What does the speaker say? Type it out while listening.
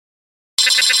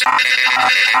Hello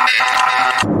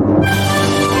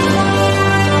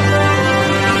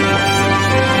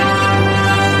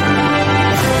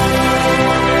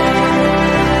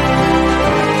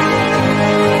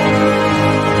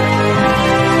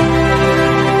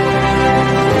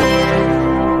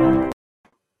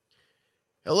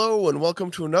and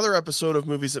welcome to another episode of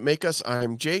Movies That Make Us.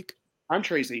 I'm Jake. I'm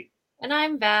Tracy. And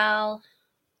I'm Val.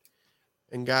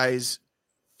 And guys,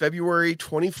 February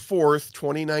 24th,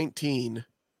 2019,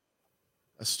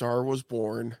 a star was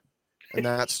born. And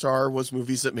that star was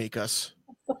Movies That Make Us.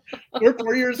 We're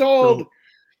 4 years old.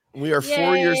 We are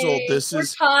 4 years old. We're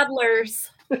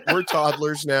toddlers. We're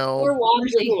toddlers now. We're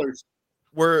wobbly.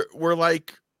 We're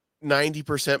like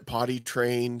 90% potty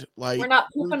trained. Like we're not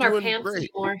pooping our pants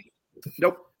anymore.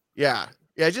 Nope. Yeah,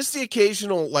 just the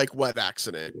occasional like wet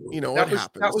accident. You know, happens.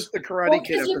 That was the Karate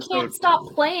Kid episode. You can't stop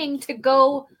playing to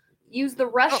go use the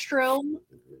restroom.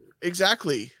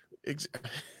 Exactly.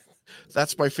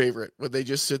 That's my favorite, when they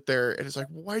just sit there and it's like,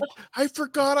 why? I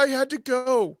forgot I had to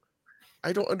go.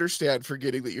 I don't understand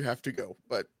forgetting that you have to go,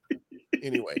 but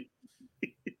anyway.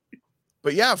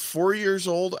 But yeah, 4 years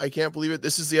old. I can't believe it.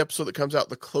 This is the episode that comes out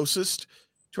the closest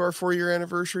to our 4-year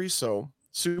anniversary. So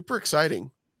super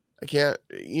exciting. I can't,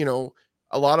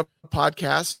 a lot of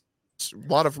podcasts, a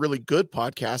lot of really good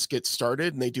podcasts get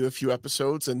started and they do a few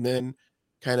episodes and then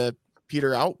kind of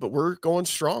peter out, but we're going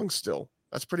strong still.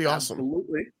 That's pretty awesome.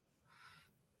 Absolutely.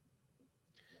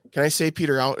 Can I say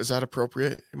peter out? Is that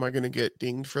appropriate? Am I going to get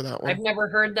dinged for that one? I've never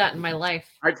heard that in my life.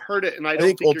 I've heard it, and I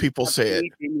think old people say it.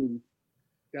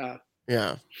 Yeah.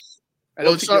 Yeah.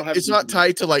 Well, it's not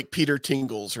tied to like Peter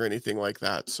Tingles or anything like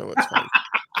that, so it's fine.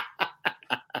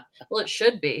 Well, it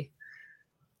should be.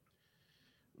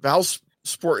 Val's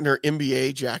sporting her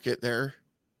NBA jacket there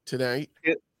tonight.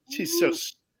 She's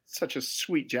such a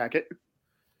sweet jacket.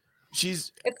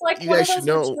 It's like one of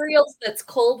those materials that's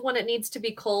cold when it needs to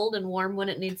be cold and warm when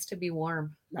it needs to be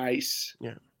warm. Nice.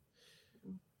 Yeah.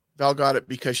 Val got it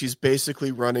because she's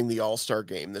basically running the All-Star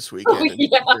game this weekend.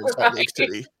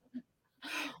 Right.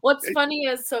 What's funny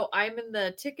is, so I'm in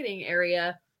the ticketing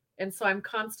area, and so I'm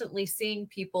constantly seeing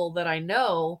people that I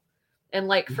know. And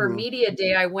like for media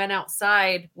day, I went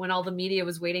outside when all the media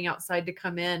was waiting outside to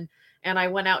come in, and I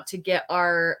went out to get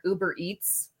our Uber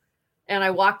Eats. And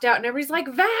I walked out and everybody's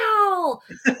like, Val!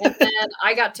 And then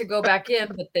I got to go back in,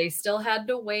 but they still had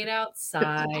to wait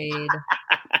outside. It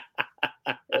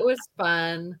was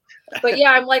fun. But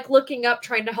yeah, I'm like looking up,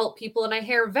 trying to help people. And I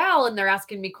hear Val and they're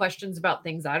asking me questions about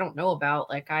things I don't know about.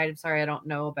 Like, I'm sorry, I don't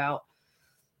know about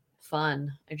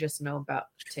fun. I just know about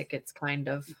tickets, kind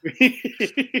of.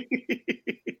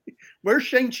 Where's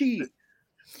Shang-Chi?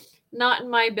 Not in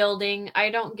my building.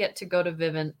 I don't get to go to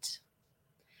Vivint.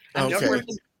 Okay.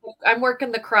 I'm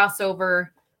working the crossover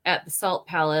at the Salt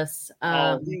Palace.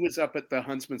 He was up at the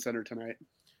Huntsman Center tonight.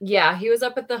 Yeah, he was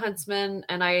up at the Huntsman,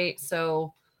 and I'm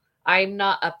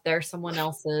not up there. Someone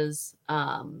else is.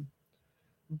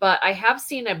 But I have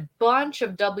seen a bunch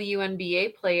of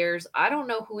WNBA players. I don't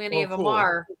know who any of them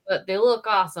are, but they look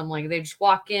awesome. Like they just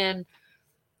walk in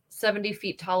 70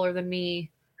 feet taller than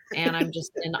me, and I'm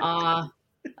just in awe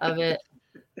of it.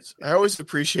 I always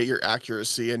appreciate your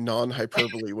accuracy and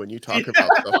non-hyperbole when you talk about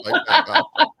stuff like that.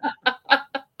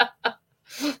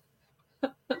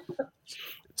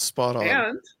 Spot on.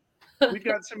 And we've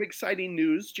got some exciting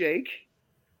news, Jake.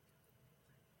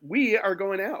 We are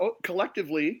going out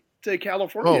collectively to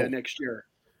California next year.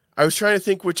 I was trying to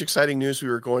think which exciting news we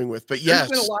were going with, but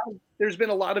yes. There's been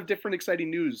a lot of different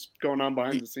exciting news going on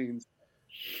behind the scenes.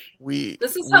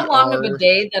 This is how long of a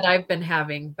day that I've been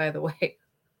having, by the way.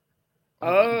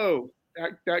 Oh,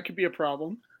 that could be a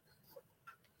problem.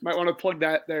 Might want to plug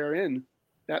that in.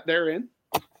 Yeah. You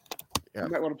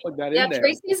might want to plug that in there. Yeah,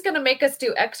 Tracy's going to make us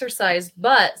do exercise,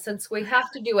 but since we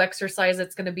have to do exercise,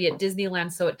 it's going to be at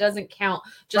Disneyland, so it doesn't count.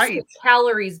 Just the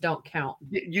calories don't count.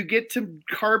 You get to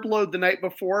carb load the night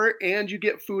before, and you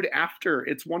get food after.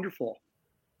 It's wonderful.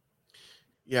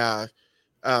 Yeah.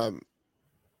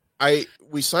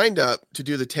 We signed up to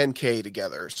do the 10K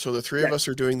together, so the three of us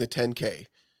are doing the 10K.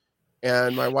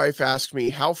 And my wife asked me,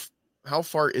 how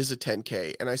far is a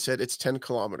 10K? And I said, it's 10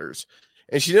 kilometers.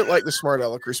 And she didn't like the smart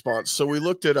aleck response. So we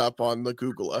looked it up on the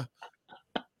Google.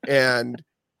 And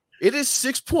it is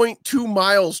 6.2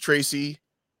 miles, Tracy.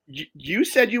 You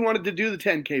said you wanted to do the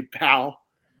 10K, pal.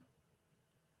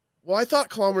 Well, I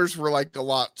thought kilometers were like a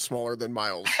lot smaller than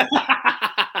miles.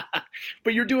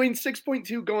 But you're doing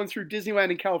 6.2 going through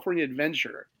Disneyland and California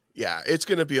Adventure. Yeah, it's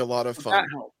going to be a lot of fun.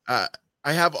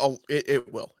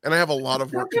 It will. And I have a lot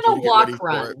of work to do to get ready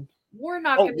for it. we're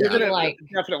not Oh, gonna we're be gonna like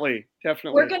definitely.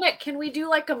 can we do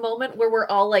like a moment where we're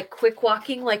all like quick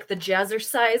walking like the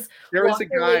Jazzercise There is a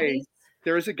walker guy. ladies?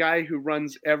 There is a guy who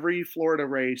runs every Florida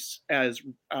race as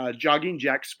jogging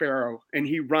Jack Sparrow, and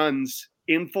he runs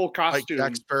in full costume Like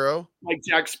Jack Sparrow. like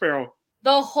Jack Sparrow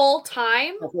The whole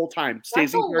time? the whole time. That's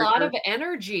Stays a in character lot of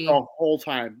energy. the whole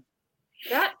time.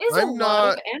 That is a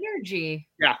lot of energy.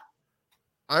 Yeah.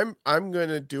 I'm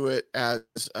gonna do it as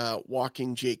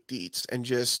walking Jake Dietz and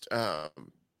just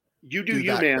You do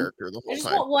you, that man. character the I whole just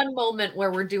time. want one moment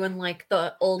where we're doing like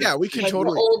the old, Yeah, we can like,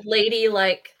 totally. the old lady,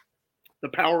 like The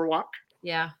power walk.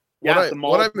 yeah. Yeah,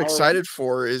 What I'm excited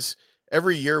for is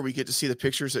every year we get to see the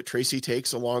pictures that Tracy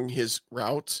takes along his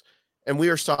routes, and we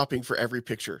are stopping for every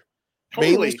picture.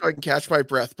 Mainly Totally. so I can catch my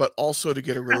breath, but also to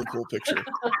get a really cool picture.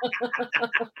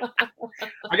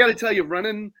 I got to tell you,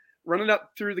 running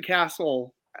up through the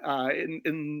castle, and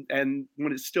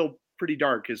when it's still pretty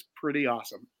dark is pretty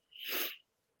awesome.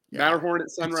 Yeah. Matterhorn at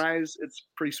sunrise, it's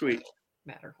pretty sweet.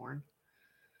 Matterhorn.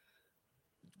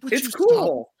 Would It's you cool.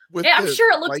 stop with Yeah, I'm the, sure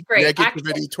it looks like, great. negativity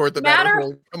Actually, toward the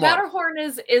Matterhorn. Come on. Matterhorn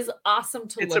is awesome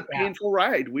to It's a look at. painful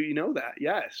ride. We know that.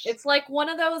 Yes. It's like one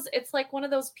of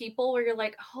those people where you're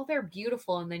like, oh, they're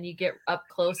beautiful, and then you get up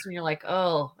close and you're like,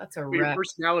 oh, that's a Your wreck.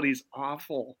 personality's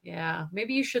awful. Yeah,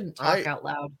 maybe you shouldn't talk out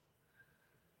loud.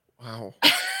 Wow.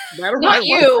 Matterhorn. Not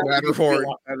you. Matterhorn.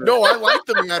 No, I like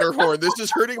the Matterhorn. This is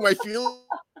hurting my feelings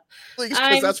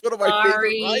because that's one of my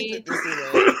favorite rides at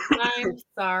Disneyland. I'm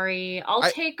sorry. I'll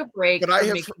take a break from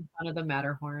making fun of the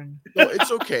Matterhorn. No,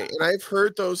 it's okay. And I've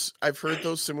heard those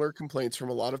similar complaints from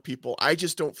a lot of people. I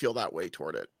just don't feel that way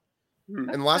toward it.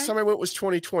 That's and last time I went was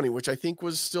 2020, which I think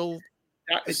was still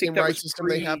the same ride system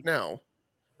they have now.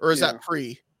 Or is that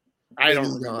pre? I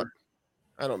don't remember.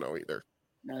 I don't know either.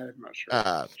 I'm not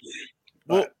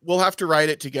sure. We'll have to ride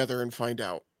it together and find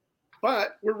out.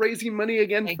 But we're raising money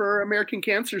again for American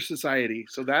Cancer Society,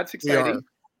 so that's exciting.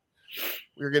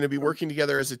 We're going to be working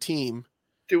together as a team.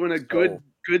 Doing a good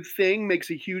thing makes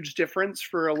a huge difference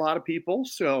for a lot of people.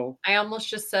 So I almost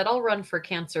just said I'll run for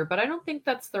cancer, but I don't think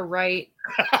that's the right.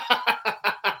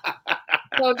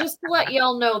 So just to let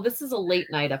y'all know, this is a late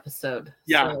night episode.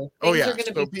 Yeah. So things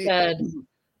are going to be said.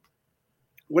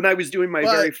 When I was doing my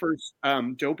very first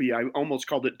Dopey, I almost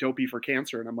called it Dopey for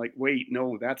Cancer. And I'm like, wait,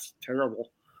 no, that's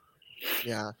terrible.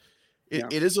 Yeah.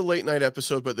 It is a late night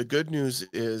episode, but the good news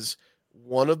is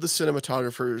one of the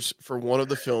cinematographers for one of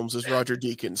the films is Roger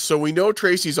Deakins. So we know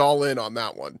Tracy's all in on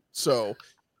that one. So,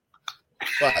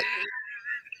 but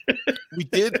we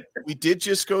did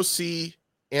just go see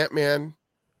Ant-Man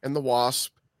and the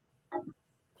Wasp,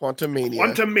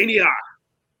 Quantumania.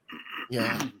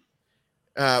 Yeah.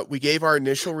 We gave our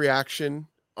initial reaction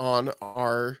on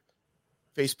our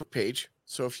Facebook page.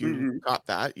 So if you got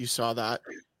that, you saw that.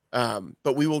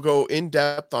 But we will go in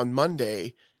depth on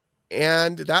Monday,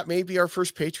 and that may be our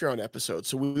first Patreon episode.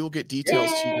 So we will get details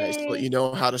to you guys to let you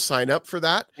know how to sign up for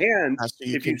that. And so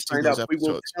if you sign up, we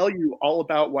will tell you all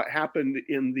about what happened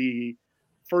in the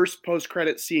first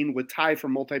post-credit scene with Ty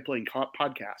from Multiplaying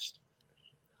Podcast.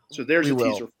 So there's a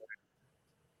teaser for it.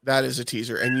 That is a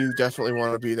teaser, and you definitely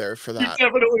want to be there for that. You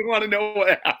definitely want to know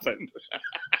what happened.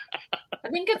 I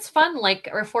think it's fun, like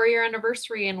our 4-year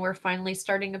anniversary, and we're finally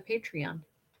starting a Patreon.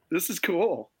 This is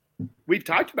cool. We've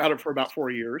talked about it for about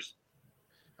 4 years.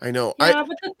 I know. Yeah,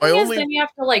 but the thing is, then you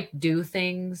have to like do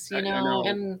things, you know,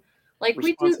 and like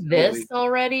we do this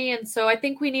already, and so I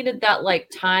think we needed that like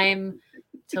time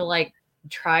to like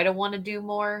try to want to do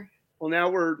more. Well, now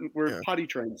we're potty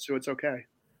trained, so it's okay.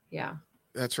 Yeah,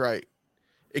 that's right.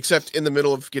 Except in the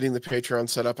middle of getting the Patreon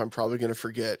set up, I'm probably going to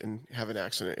forget and have an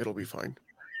accident. It'll be fine.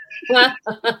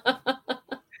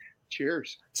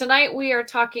 Cheers. Tonight we are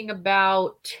talking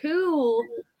about 2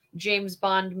 James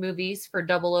Bond movies for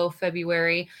 00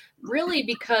 February, really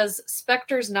because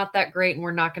Spectre's not that great and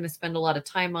we're not going to spend a lot of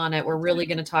time on it. We're really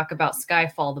going to talk about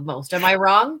Skyfall the most. Am I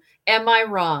wrong?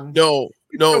 No,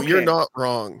 okay. You're not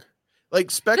wrong.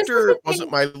 Like Spectre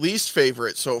wasn't my least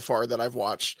favorite so far that I've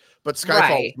watched, but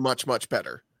Skyfall is much, much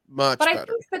better. Much better. I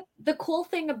think that the cool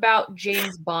thing about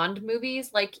James Bond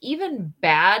movies, like even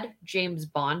bad James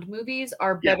Bond movies,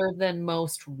 are better than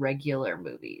most regular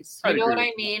movies. You know what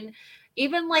I mean?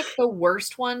 Even like the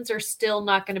worst ones are still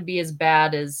not going to be as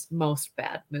bad as most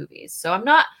bad movies. So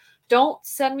don't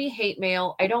send me hate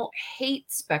mail. I don't hate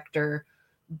Spectre,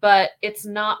 but it's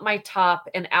not my top.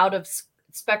 And out of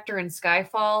Spectre and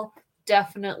Skyfall,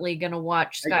 definitely going to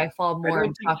watch Skyfall more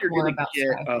and talk more about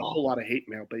Skyfall. A whole lot of hate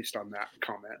mail based on that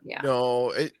comment. Yeah.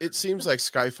 No, it seems like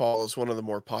Skyfall is one of the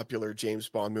more popular James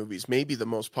Bond movies, maybe the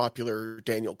most popular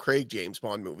Daniel Craig James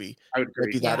Bond movie. I would agree.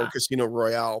 Maybe that or Casino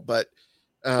Royale, but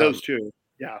those two.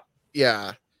 Yeah.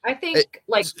 Yeah. I think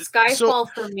like Skyfall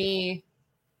for me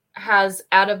has,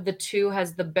 out of the two,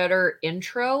 has the better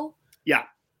intro. Yeah.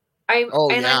 I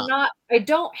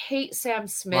don't hate Sam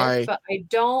Smith, but I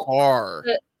don't.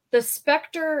 The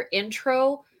Spectre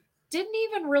intro didn't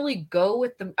even really go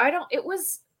with them. It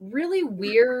was really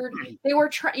weird. They were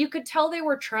you could tell they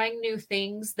were trying new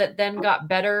things that then got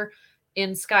better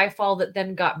in Skyfall, that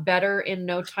then got better in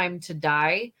No Time to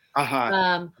Die.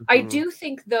 I do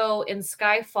think though in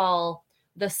Skyfall,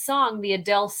 the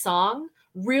Adele song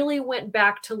really went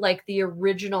back to like the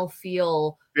original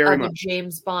feel of a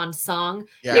James Bond song.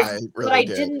 Yeah, but I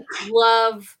didn't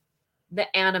love the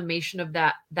animation of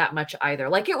that much either.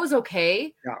 Like it was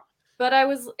okay. Yeah. But it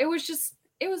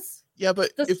was yeah,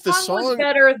 but if the song was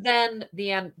better than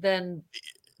the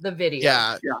video.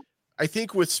 Yeah. I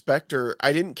think with Spectre,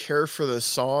 I didn't care for the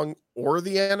song or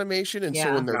the animation, and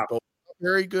so when they're both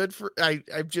very good for,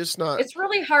 I'm just not. It's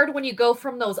really hard when you go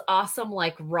from those awesome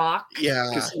like rock, like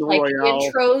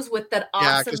intros with that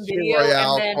awesome video,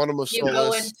 Royale, and then you go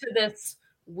Solace. into this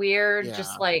weird,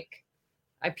 just like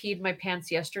I peed my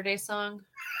pants yesterday song.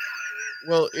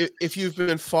 Well, if you've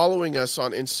been following us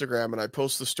on Instagram, and I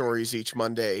post the stories each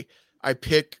Monday, I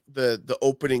pick the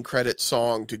opening credit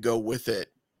song to go with it.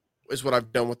 Is what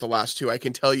I've done with the last two. I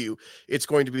can tell you, it's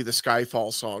going to be the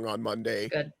Skyfall song on Monday,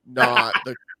 not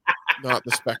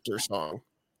the Spectre song.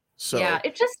 So yeah,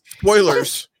 it just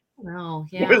spoilers.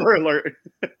 Spoiler alert.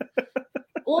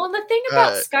 Well, and the thing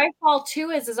about Skyfall too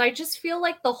is I just feel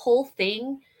like the whole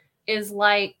thing is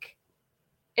like,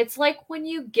 it's like when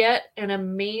you get an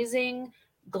amazing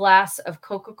glass of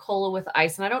Coca-Cola with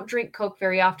ice, and I don't drink Coke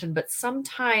very often, but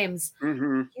sometimes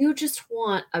you just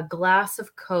want a glass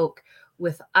of Coke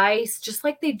with ice, just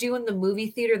like they do in the movie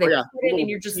theater. They put it in and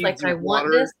you're just like, I want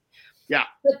this. Yeah.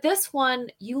 But this one,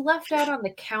 you left out on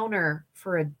the counter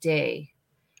for a day.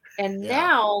 And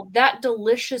now that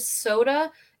delicious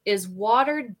soda is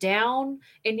watered down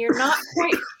and you're not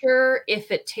quite sure if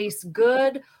it tastes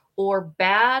good or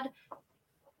bad.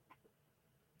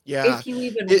 Yeah. If you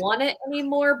even want it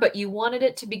anymore, but you wanted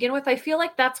it to begin with. I feel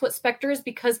like that's what Spectre is,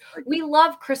 because we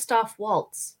love Christoph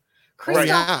Waltz.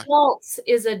 Christoph Waltz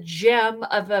is a gem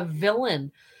of a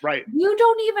villain. Right. You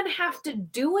don't even have to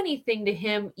do anything to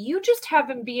him. You just have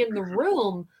him be in the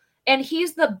room, and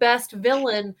he's the best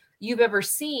villain you've ever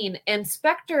seen. And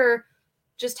Spectre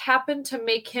just happened to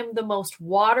make him the most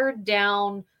watered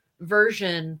down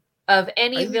version of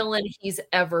any villain he's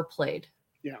ever played.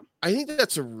 Yeah. I think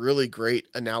that's a really great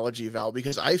analogy, Val,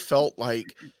 because I felt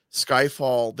like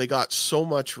Skyfall, they got so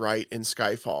much right in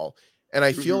Skyfall. And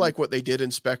I feel like what they did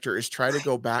in Spectre is try to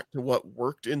go back to what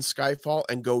worked in Skyfall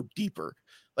and go deeper.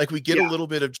 Like we get a little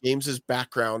bit of James's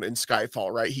background in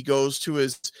Skyfall, right? He goes to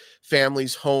his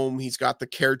family's home. He's got the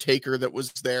caretaker that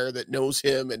was there that knows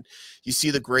him. And you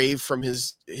see the grave from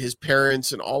his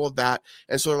parents and all of that.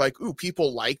 And so they're like, ooh,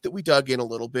 people like that we dug in a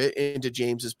little bit into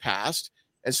James's past.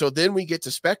 And so then we get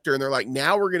to Spectre and they're like,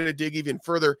 now we're going to dig even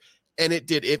further. And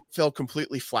it fell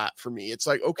completely flat for me. It's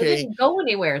like, okay. They didn't go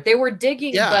anywhere. They were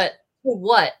digging, but for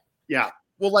what? Yeah.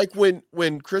 Well, like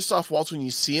when Christoph Waltz, when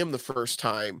you see him the first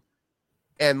time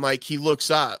and like he looks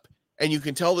up and you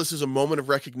can tell this is a moment of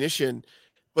recognition,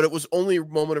 but it was only a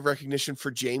moment of recognition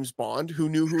for James Bond, who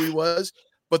knew who he was,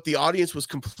 but the audience was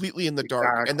completely in the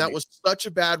dark. And that was such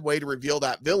a bad way to reveal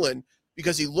that villain,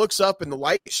 because he looks up and the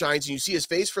light shines and you see his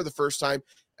face for the first time.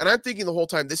 And I'm thinking the whole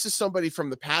time, this is somebody from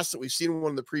the past that we've seen in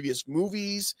one of the previous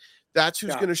movies. That's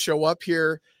who's going to show up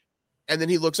here. And then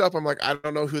he looks up. I'm like, I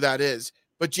don't know who that is.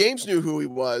 But James knew who he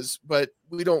was, but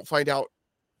we don't find out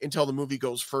until the movie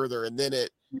goes further. And then it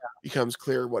becomes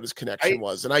clear what his connection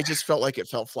was. And I just felt like it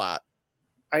fell flat.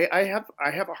 I have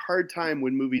a hard time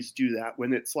when movies do that,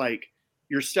 when it's like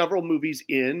you're several movies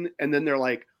in and then they're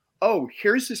like, oh,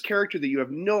 here's this character that you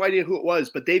have no idea who it was,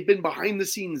 but they've been behind the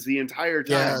scenes the entire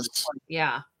time.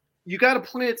 Yes. You got to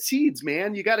plant seeds,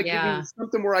 man. You got to give me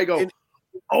something where I go,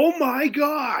 oh my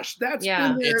gosh, that's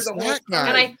been there the whole time.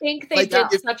 And I think they did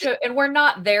and we're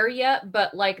not there yet,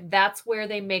 but like that's where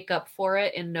they make up for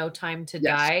it in No Time to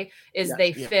Die, is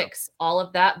they fix all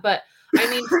of that. But I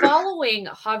mean, following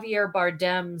Javier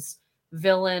Bardem's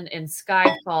villain in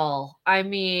Skyfall, I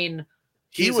mean,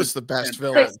 he was the best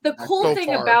villain. The cool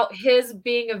thing about his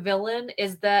being a villain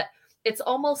is that it's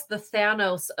almost the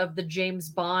Thanos of the James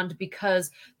Bond,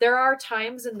 because there are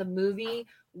times in the movie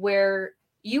where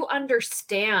you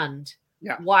understand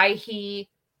why he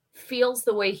feels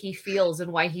the way he feels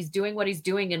and why he's doing what he's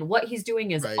doing, and what he's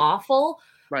doing is awful.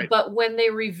 Right. But when they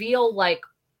reveal like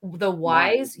the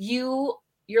whys, you're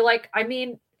like, I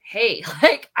mean, hey,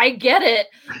 like I get it.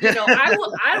 You know,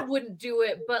 I wouldn't do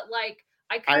it, but like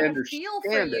I kind of understand feel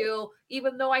for it. you,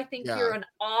 even though I think you're an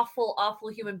awful, awful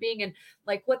human being. And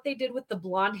like what they did with the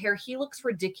blonde hair, he looks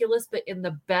ridiculous, but in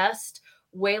the best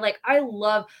way. Like I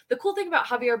love the cool thing about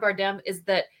Javier Bardem is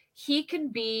that he can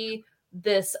be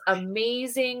this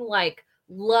amazing, like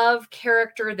love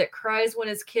character that cries when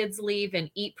his kids leave and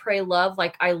Eat, Pray, Love.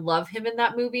 Like I love him in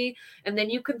that movie. And then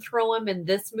you can throw him in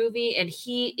this movie and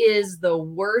he is the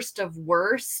worst of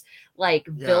worst, like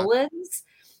villains.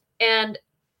 And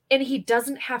he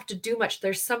doesn't have to do much.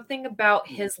 There's something about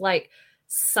his like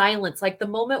silence, like the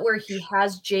moment where he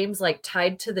has James like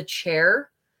tied to the chair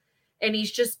and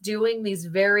he's just doing these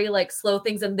very like slow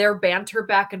things and their banter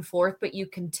back and forth, but you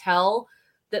can tell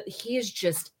that he is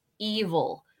just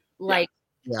evil, like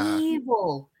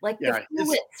evil, like the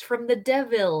Phillips from the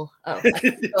Devil. Oh, go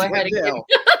ahead again.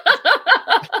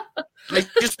 I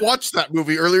just watched that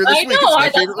movie earlier this week. It's my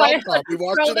favorite rom-com. We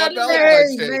watched it on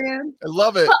Valentine's Day. Man. I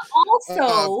love it. But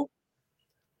also,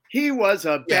 he was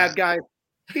a bad guy.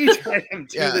 He tied him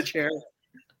to the chair.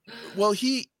 Well,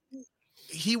 he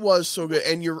was so good,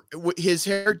 and his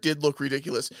hair did look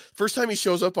ridiculous. First time he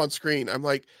shows up on screen, I'm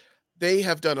like, they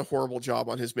have done a horrible job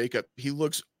on his makeup. He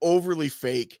looks overly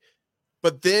fake.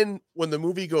 But then when the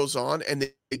movie goes on and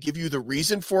they give you the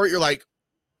reason for it, you're like,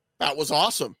 that was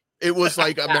awesome. It was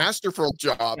like a masterful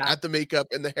job at the makeup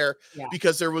and the hair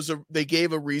because they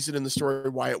gave a reason in the story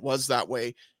why it was that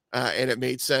way, and it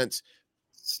made sense.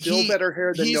 Still better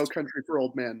hair than No Country for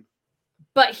Old Men.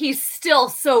 But he's still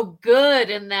so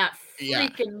good in that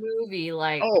freaking movie.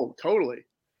 Like, oh, totally.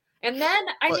 And then,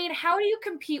 I mean, how do you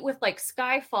compete with like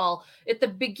Skyfall? At the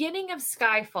beginning of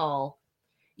Skyfall,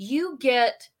 you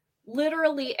get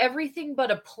literally everything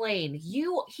but a plane.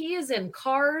 He is in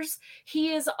cars.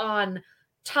 He is on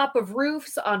top of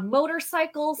roofs, on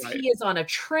motorcycles. Right. He is on a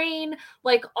train.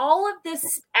 Like all of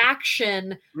this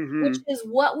action, which is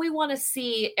what we want to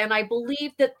see. And I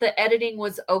believe that the editing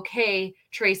was okay,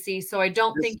 Tracy. So I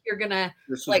don't think you're gonna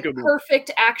like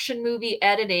perfect action movie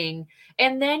editing.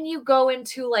 And then you go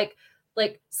into like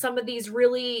some of these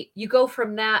really, you go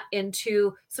from that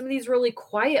into some of these really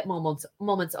quiet moments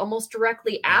almost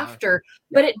directly after,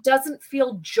 but it doesn't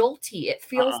feel jolty. It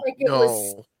feels like it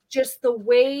was just the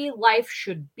way life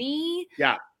should be.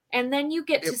 Yeah. And then you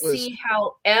get to see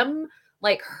how M,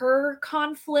 like her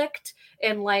conflict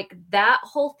and like that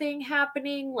whole thing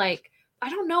happening. Like, I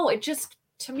don't know. It just,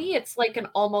 to me, it's like an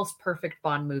almost perfect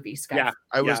Bond movie. Sky.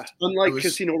 Unlike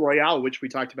Casino Royale, which we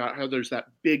talked about, how there's that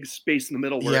big space in the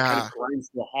middle where it kind of grinds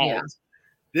to a halt. Yeah.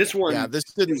 This one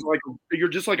is like, you're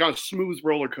just like on a smooth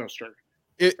roller coaster.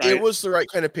 It was the right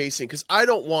kind of pacing because I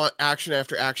don't want action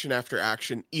after action after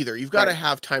action either. You've got to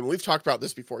have time. We've talked about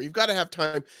this before. You've got to have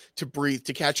time to breathe,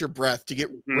 to catch your breath, to get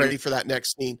ready for that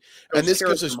next scene. And this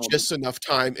gives us just enough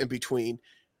time in between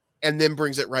and then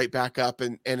brings it right back up.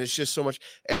 And it's just so much.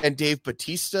 And Dave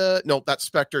Bautista, no, that's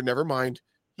Spectre. Never mind.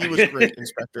 He was great in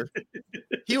Spectre.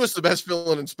 He was the best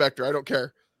villain in Spectre. I don't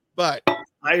care. But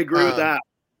I agree with that.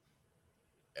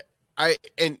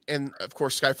 And of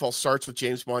course Skyfall starts with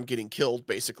James Bond getting killed,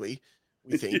 basically.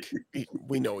 We think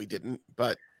we know he didn't,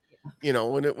 but you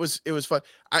know, and it was fun.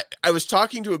 I was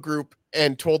talking to a group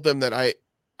and told them that I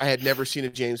had never seen a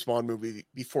James Bond movie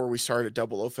before we started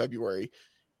 00 February.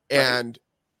 And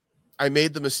I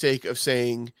made the mistake of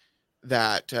saying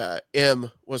that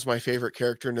M was my favorite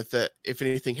character and that if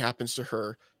anything happens to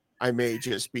her, I may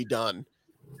just be done.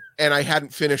 And I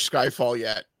hadn't finished Skyfall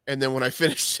yet. And then when I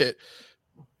finished it,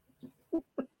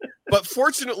 but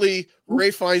fortunately,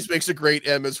 Ralph Fiennes makes a great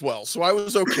M as well, so I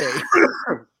was okay.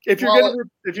 if you're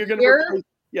gonna replace,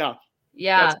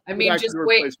 I mean,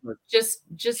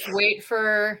 just wait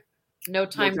for No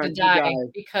Time to Die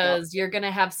because you're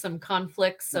gonna have some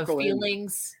conflicts of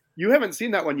feelings. You haven't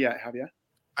seen that one yet, have you?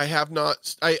 I have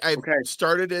not. I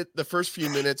started it the first few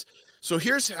minutes. So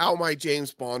here's how my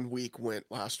James Bond week went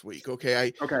last week.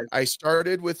 Okay, I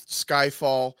started with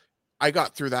Skyfall. I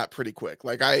got through that pretty quick.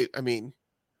 Like I mean,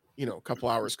 you know, a couple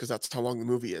hours because that's how long the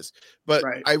movie is. But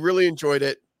I really enjoyed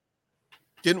it.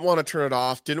 Didn't want to turn it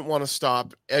off. Didn't want to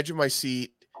stop. Edge of my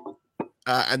seat.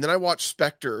 And then I watched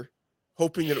Spectre,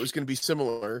 hoping that it was going to be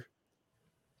similar,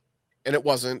 and it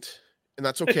wasn't. And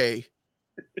that's okay.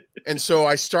 And so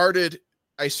I started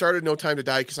No Time to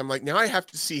Die because I'm like, now I have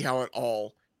to see how it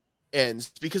all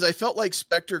ends because I felt like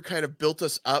Spectre kind of built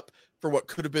us up for what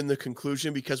could have been the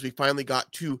conclusion because we finally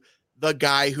got to the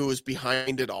guy who was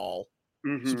behind it all.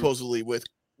 Supposedly with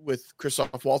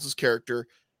Christoph Waltz's character,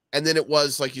 and then it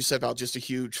was like you said about just a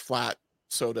huge flat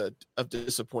soda of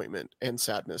disappointment and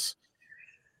sadness.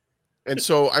 And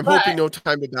so I'm hoping No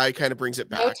Time to Die kind of brings it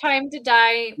back. No Time to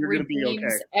Die You're gonna be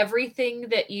redeems okay. everything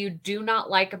that you do not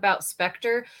like about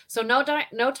Spectre. So No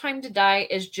Time to Die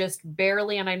is just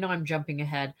barely, and I know I'm jumping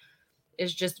ahead,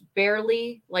 is just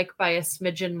barely, like by a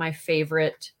smidgen, my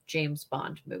favorite James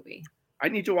Bond movie. I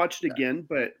need to watch it again,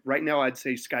 but right now I'd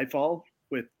say Skyfall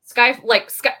with Skyfall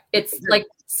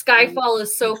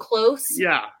is so close.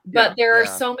 Yeah. But there are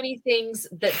so many things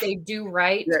that they do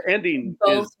right. The ending in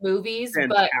both movies,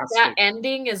 fantastic. But that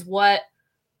ending is what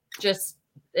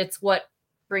it's what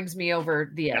brings me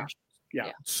over the edge.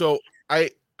 Yeah. So I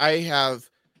have,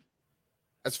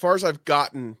 as far as I've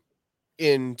gotten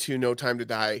into No Time to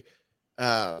Die,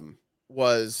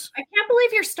 was I can't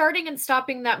believe you're starting and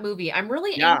stopping that movie. I'm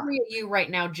really angry at you right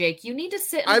now, Jake. You need to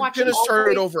sit and watch it. I'm gonna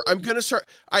start it over.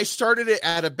 I started it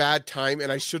at a bad time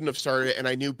and I shouldn't have started it, and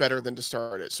I knew better than to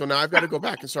start it. So now I've got to go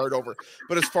back and start over.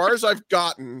 But as far as I've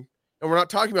gotten, and we're not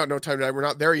talking about No Time to Die, we're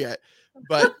not there yet,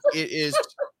 but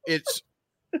it's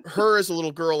her as a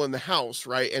little girl in the house,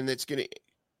 right? And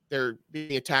they're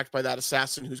being attacked by that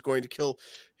assassin who's going to kill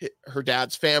her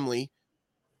dad's family,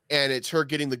 and it's her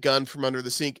getting the gun from under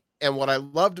the sink. And what I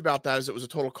loved about that is it was a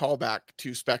total callback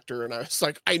to Spectre. And I was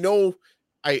like, I know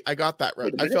I got that.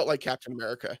 I felt like Captain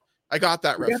America. I got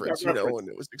that reference, and it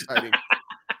was exciting.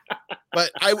 But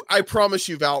I promise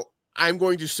you, Val, I'm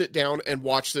going to sit down and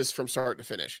watch this from start to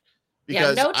finish.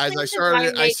 Because as I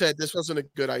started it, I said this wasn't a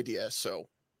good idea. So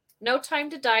No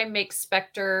Time to Die makes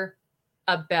Spectre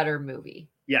a better movie.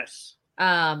 Yes.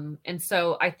 And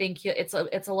so I think it's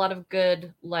a lot of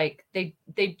good, like they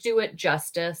do it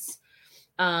justice.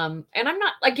 And I'm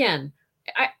not, again,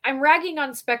 I'm ragging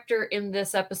on Spectre in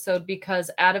this episode because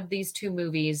out of these two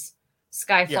movies,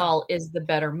 Skyfall is the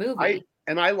better movie.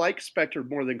 I like Spectre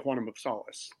more than Quantum of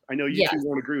Solace. I know you two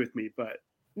won't agree with me, but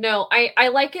no, I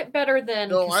like it better than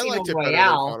Casino I liked it Royale. better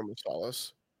than Quantum of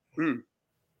Solace.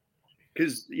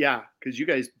 Because you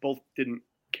guys both didn't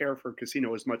care for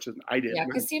Casino as much as I did. Yeah,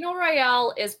 Casino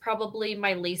Royale is probably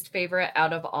my least favorite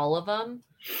out of all of them.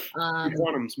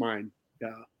 Quantum's mine.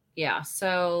 Yeah. Yeah.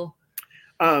 So.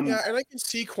 And I can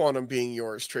see Quantum being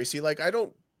yours, Tracy. I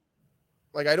don't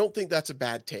think that's a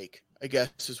bad take, I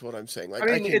guess is what I'm saying. I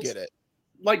can get it.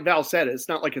 Like Val said, it's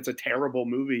not like it's a terrible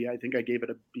movie. I think I gave it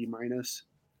a B-.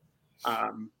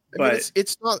 But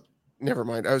it's not. Never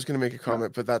mind. I was going to make a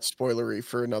comment, but that's spoilery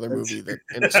for another movie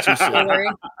and it's too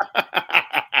soon.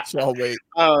 So I'll wait.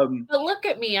 But look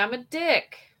at me. I'm a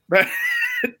dick.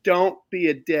 Don't be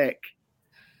a dick.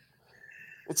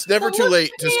 It's never too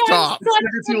late to stop. It's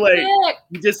never too late.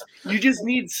 You just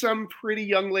need some pretty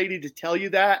young lady to tell you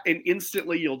that, and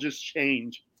instantly you'll just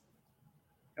change.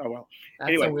 Oh well.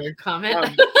 That's a weird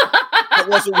comment. That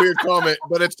was a weird comment,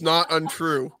 but it's not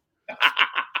untrue.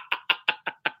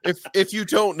 If you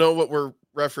don't know what we're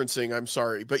referencing, I'm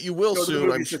sorry, but you will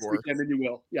soon, I'm sure. And then you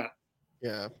will. Yeah.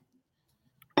 Yeah.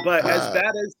 But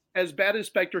as bad as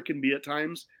Spectre can be at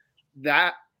times,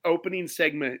 that opening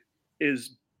segment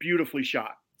is beautifully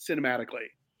shot cinematically.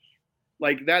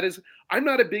 I'm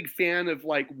not a big fan of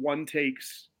one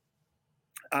takes,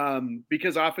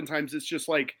 because oftentimes it's just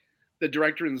like the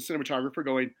director and the cinematographer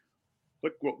going,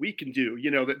 look what we can do,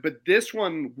 but this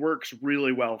one works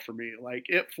really well for me.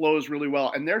 It flows really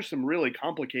well. And there's some really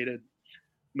complicated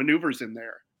maneuvers in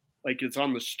there. It's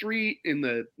on the street in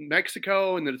the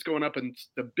Mexico, and then it's going up in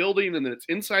the building, and then it's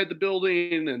inside the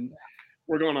building, and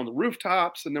we're going on the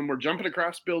rooftops, and then we're jumping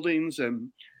across buildings.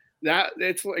 And that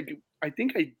it's I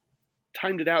think I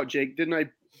timed it out, Jake. Didn't I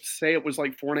say it was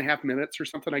 4.5 minutes or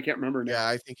something? I can't remember now. Yeah,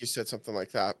 I think you said something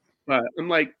like that. But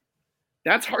I'm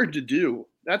that's hard to do.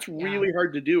 That's really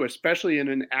hard to do, especially in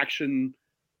an action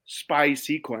spy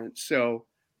sequence. So,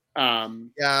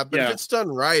 if it's done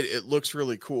right, it looks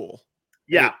really cool.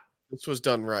 Yeah. This was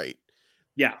done right.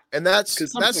 Yeah. And that's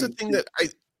the thing that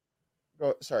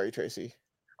sorry, Tracy.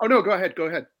 Oh no, go ahead. Go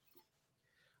ahead.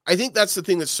 I think that's the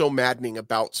thing that's so maddening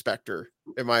about Spectre,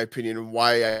 in my opinion, and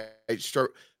why I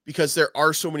start, because there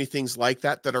are so many things like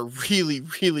that are really,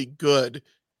 really good.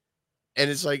 And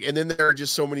it's and then there are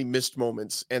just so many missed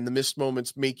moments, and the missed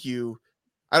moments make you,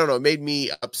 I don't know, it made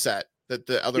me upset that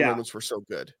the other moments were so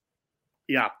good.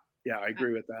 Yeah. Yeah. I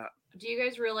agree with that. Do you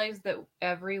guys realize that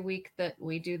every week that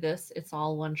we do this, it's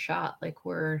all one shot?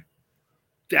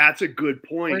 That's a good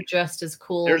point. We're just as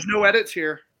cool. There's no edits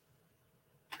here.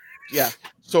 Yeah.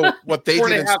 So what they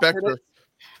did in Spectre,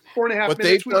 4.5 what minutes,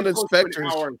 they've done in Spectre,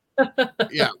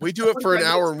 yeah, we do it for an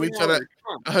hour, and we've done it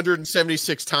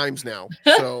 176 times now.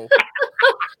 So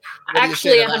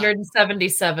actually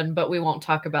 177, but we won't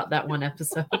talk about that one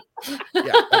episode.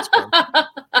 Yeah, that's good.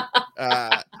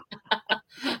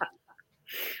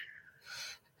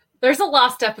 There's a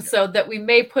lost episode that we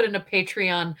may put in a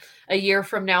Patreon a year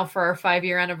from now for our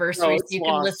 5-year anniversary, so you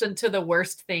can listen to the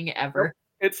worst thing ever.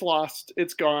 It's lost.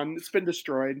 It's gone. It's been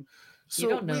destroyed. So you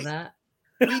don't know that.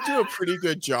 We do a pretty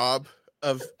good job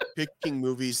of picking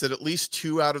movies that at least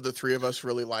 2 out of the 3 of us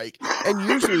really like. And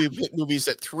usually we pick movies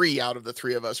that 3 out of the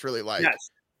 3 of us really like.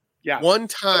 Yes. Yeah. One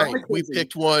time we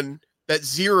picked one that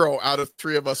 0 out of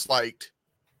 3 of us liked.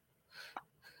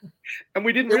 And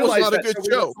we didn't realize it was not a good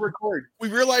show. Record. We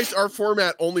realized our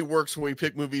format only works when we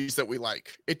pick movies that we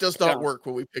like. It does not work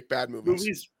when we pick bad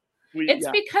movies. It's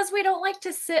because we don't like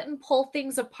to sit and pull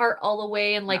things apart all the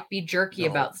way and like be jerky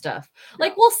about stuff.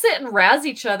 Like we'll sit and razz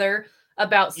each other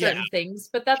about certain things,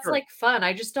 but that's like fun.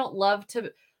 I just don't love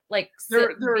to like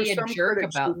sit and be a jerk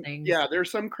about things. Yeah, there are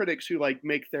some critics who like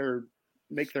make their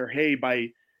hay by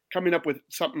coming up with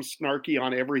something snarky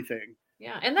on everything.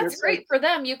 Yeah, and that's great for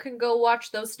them. You can go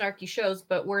watch those snarky shows,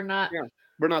 but we're not. Yeah,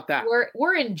 we're not that.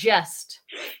 We're in jest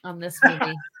on this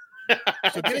movie.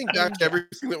 So getting back to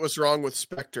everything that was wrong with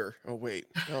Spectre. Oh wait,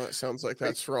 no, that sounds like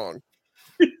that's wrong.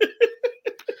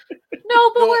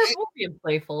 No, but we're being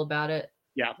playful about it.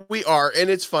 Yeah, we are, and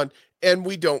it's fun, and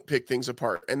we don't pick things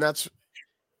apart, and that's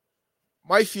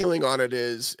my feeling on it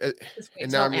is.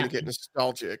 And now I'm going to get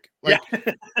nostalgic. Like,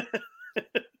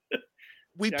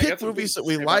 we pick movies that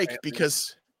we like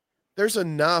because there's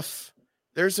enough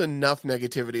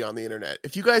negativity on the internet.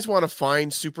 If you guys want to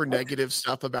find super negative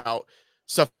stuff about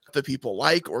stuff that people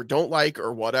like or don't like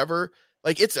or whatever,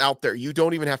 like it's out there. You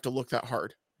don't even have to look that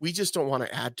hard. We just don't want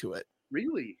to add to it.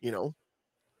 Really? You know?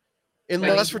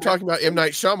 Unless we're talking about M.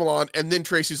 Night Shyamalan, and then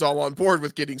Tracy's all on board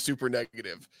with getting super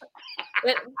negative.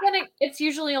 It's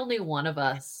usually only one of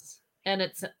us, and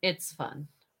it's fun.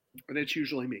 And it's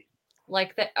usually me.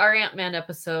 Like our Ant-Man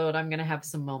episode, I'm going to have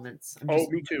some moments.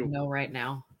 Me too. Know right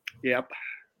now. Yep.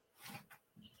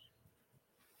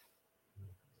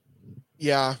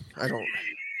 Yeah, I don't.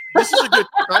 This is a good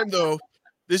time, though.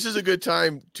 This is a good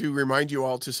time to remind you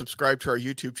all to subscribe to our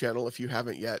YouTube channel if you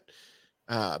haven't yet.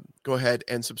 Go ahead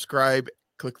and subscribe.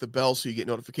 Click the bell so you get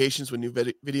notifications when new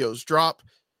videos drop.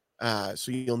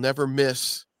 So you'll never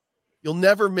miss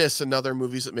another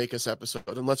Movies That Make Us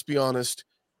episode. And let's be honest,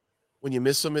 when you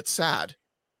miss them, it's sad.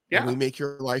 Yeah. And we make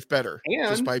your life better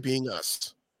just by being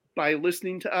us. By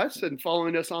listening to us and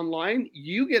following us online,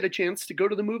 you get a chance to go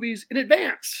to the movies in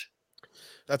advance.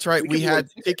 That's right. We had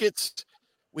tickets.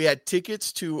 We had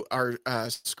tickets to our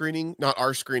screening, not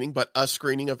our screening, but a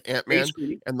screening of Ant-Man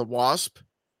and the Wasp,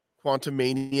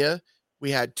 Quantumania.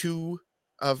 We had 2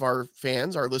 of our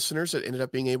fans, our listeners, that ended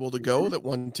up being able to go that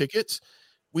won tickets.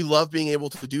 We love being able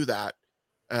to do that.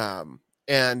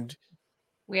 And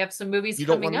we have some movies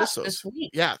coming up this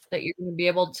week that you're going to be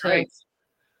able to, if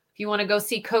you want to go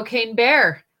see Cocaine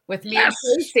Bear with me and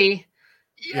Tracy.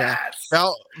 Yes. Yeah.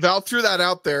 Val threw that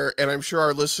out there, and I'm sure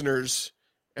our listeners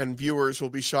and viewers will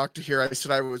be shocked to hear I said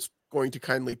I was going to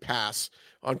kindly pass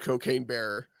on Cocaine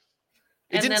Bear.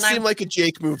 It didn't seem like a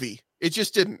Jake movie. It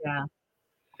just didn't. Yeah.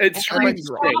 It's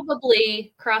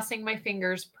probably crossing my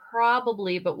fingers,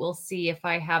 but we'll see if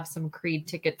I have some Creed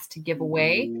tickets to give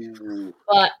away. Ooh.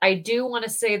 But I do want to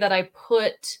say that I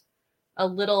put a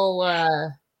little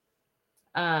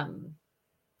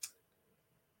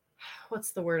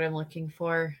what's the word I'm looking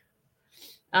for?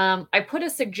 I put a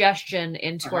suggestion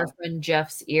into our friend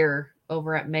Jeff's ear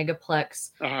over at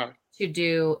Megaplex to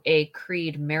do a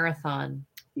Creed marathon.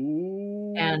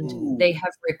 Ooh. And they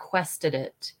have requested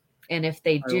it. And if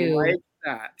they do,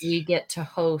 we get to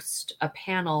host a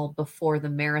panel before the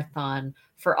marathon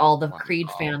for all the Creed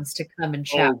fans to come and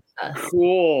chat with us.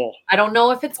 Cool. I don't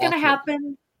know if it's going to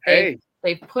happen.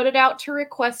 They put it out to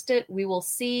request it. We will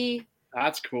see.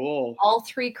 That's cool. All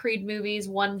 3 Creed movies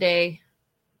one day.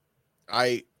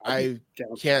 I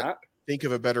can't think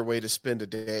of a better way to spend a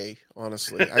day,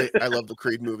 honestly. I love the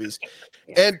Creed movies.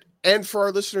 Yeah. And for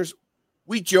our listeners,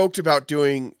 we joked about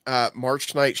doing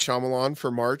March Night Shyamalan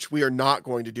for March. We are not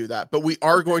going to do that, but we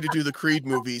are going to do the Creed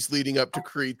movies leading up to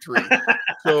Creed 3.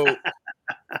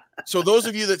 So those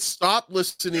of you that stopped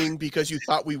listening because you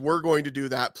thought we were going to do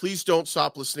that, please don't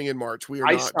stop listening in March. We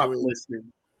are not doing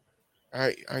listening.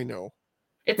 I know.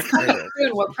 It's coming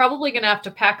soon. We're probably going to have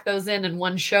to pack those in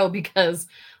one show because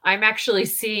I'm actually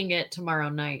seeing it tomorrow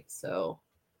night. So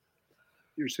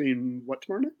you're seeing what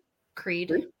tomorrow night?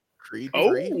 Creed.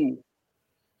 Oh.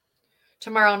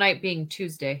 Tomorrow night being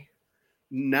Tuesday.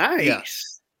 Nice. Yeah.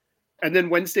 And then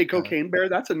Wednesday, Cocaine Bear.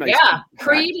 That's a nice. Yeah,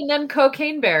 Creed and then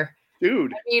Cocaine Bear.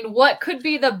 Dude. I mean, what could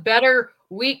be the better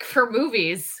week for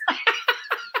movies?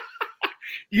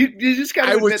 you just got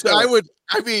to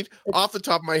I mean, off the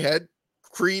top of my head,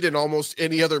 Creed and almost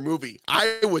any other movie,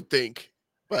 I would think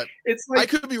But It's I like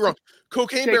could be wrong.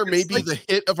 Cocaine Jake, Bear may it's be like- the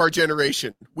hit of our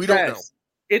generation. We don't know. yes.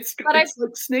 It's But like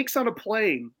Snakes on a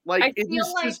Plane. Like I it feel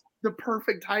is like- just the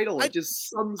perfect title. It just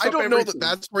sums I up don't know that everything.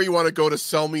 that's where you want to go to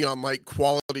sell me on like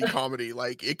quality comedy.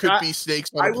 Like it could be Snakes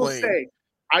on a Plane.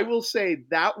 I will say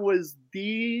that was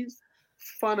the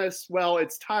funnest. Well,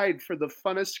 it's tied for the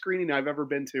funnest screening I've ever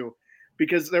been to,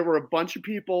 because there were a bunch of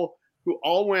people who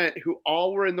all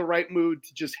were in the right mood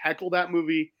to just heckle that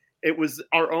movie. It was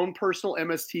our own personal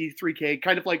MST3K,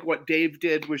 kind of like what Dave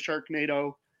did with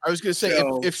Sharknado. I was going to say,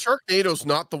 So- if Sharknado's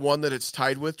not the one that it's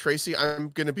tied with, Tracy, I'm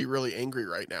going to be really angry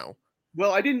right now.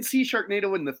 Well, I didn't see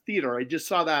Sharknado in the theater. I just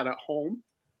saw that at home.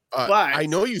 But I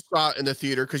know you saw it in the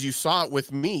theater because you saw it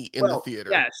with me in the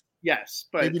theater. Yes,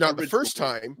 but maybe not the first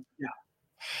time. Yeah.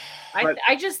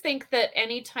 I just think that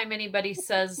anytime anybody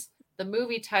says the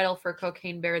movie title for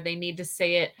Cocaine Bear, they need to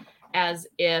say it as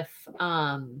if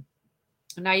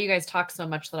now you guys talk so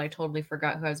much that I totally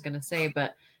forgot who I was going to say,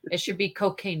 but it should be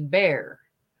Cocaine Bear.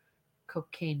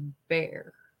 Cocaine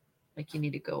Bear. Like you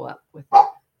need to go up with it.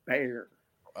 Bear.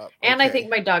 And I think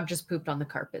my dog just pooped on the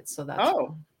carpet, so that's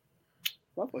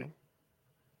lovely.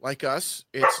 Like us,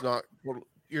 it's not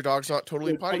your dog's not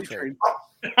totally potty trained.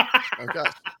 Okay.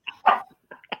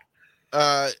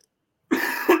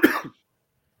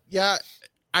 Yeah,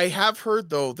 I have heard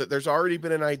though that there's already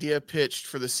been an idea pitched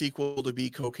for the sequel to be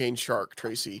Cocaine Shark,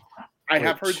 Tracy. I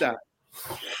have heard that.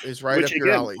 Is right up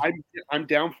your alley. I'm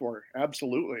down for it.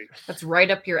 Absolutely. That's right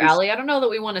up your alley. I don't know that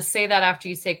we want to say that after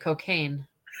you say cocaine.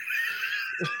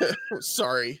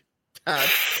 Sorry. Bad,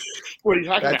 what are you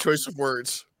talking about? choice of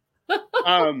words.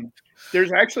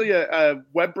 There's actually a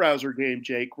web browser game,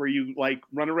 Jake, where you like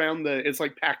run around it's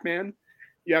like Pac-Man.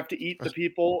 You have to eat the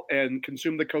people and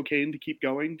consume the cocaine to keep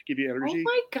going, to give you energy.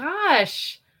 Oh my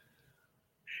gosh.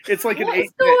 It's like what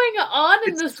is going on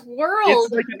in this world?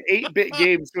 It's like an 8-bit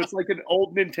game, so it's like an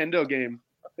old Nintendo game.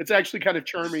 It's actually kind of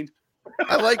charming.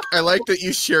 I like that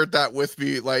you shared that with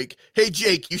me. Like, hey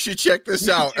Jake, you should check this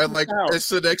out. And like, it's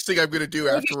the next thing I'm going to do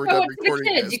after we're done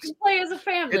recording this. You can play as a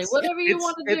family, whatever you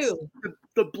want to do.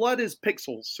 The blood is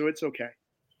pixels, so it's okay.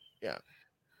 Yeah.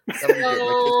 That'll be good. My kids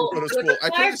will go to school. I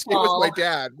play this game with my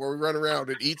dad where we run around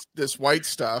and eat this white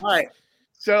stuff. All right.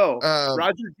 So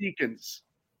Roger Deakins.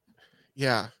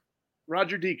 Yeah.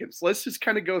 Roger Deakins. Let's just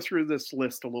kind of go through this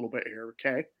list a little bit here,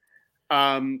 okay?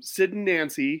 Sid and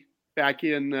Nancy back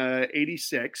in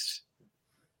 86.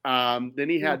 Then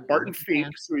he had Barton Fink,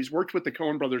 so he's worked with the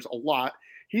Coen brothers a lot.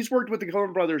 He's worked with the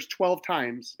Coen brothers 12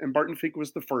 times, and Barton Fink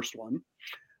was the first one.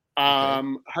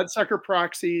 Hudsucker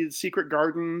Proxy, Secret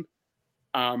Garden,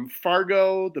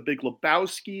 Fargo, The Big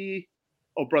Lebowski,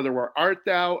 Oh Brother, Where Art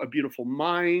Thou, A Beautiful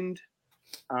Mind,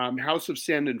 House of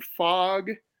Sand and Fog,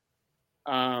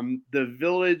 The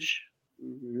Village,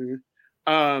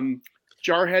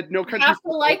 Jarhead, No Country. You have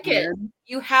to like it.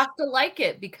 You have to like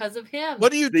it because of him.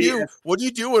 What do you do? What do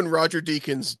you do when Roger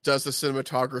Deakins does the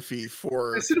cinematography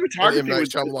for the cinematography M. Night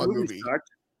Shyamalan movie?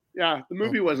 Yeah, the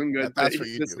movie wasn't good. That's but what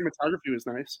you the do. Cinematography was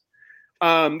nice.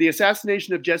 The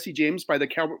Assassination of Jesse James by the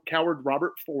coward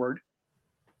Robert Ford.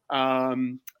 A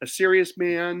Serious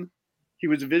Man. He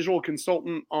was a visual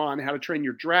consultant on How to Train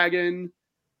Your Dragon.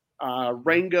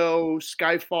 Rango,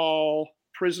 Skyfall,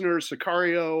 Prisoner,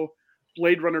 Sicario,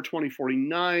 Blade Runner 2049,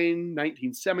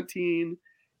 1917.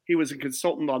 He was a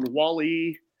consultant on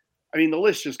Wall-E. I mean, the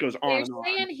list just goes on and on.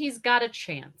 You're saying he's got a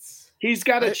chance. He's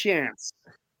got a chance.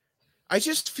 I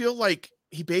just feel like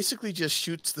he basically just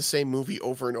shoots the same movie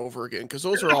over and over again because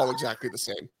those are all exactly the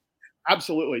same.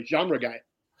 Absolutely. Genre guy.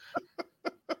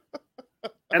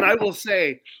 And I will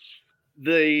say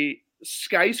the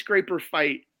skyscraper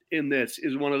fight in this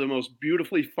is one of the most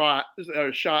beautifully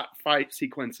shot fight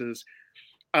sequences.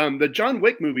 The John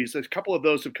Wick movies, a couple of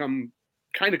those have come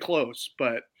kind of close,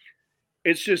 but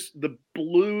it's just the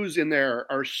blues in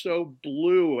there are so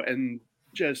blue and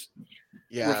just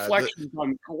reflections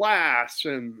on glass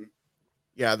and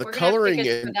the coloring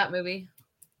in for that movie.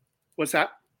 What's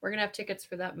that? We're gonna have tickets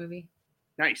for that movie.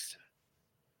 Nice.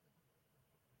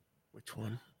 Which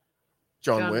one?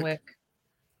 John Wick.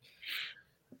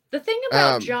 The thing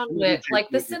about John Wick, like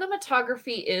the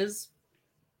cinematography is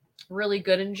really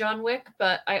good in John Wick,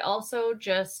 but I also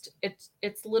just it's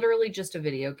literally just a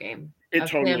video game. It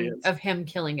totally is. Of him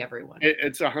killing everyone.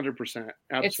 It's 100%.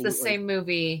 Absolutely. It's the same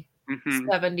movie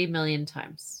 70 million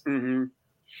times. Mm-hmm.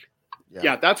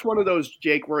 Yeah, that's one of those,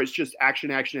 Jake, where it's just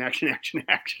action, action, action, action,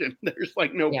 action. There's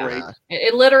like no break.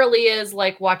 It literally is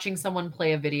like watching someone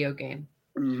play a video game.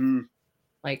 Mm-hmm.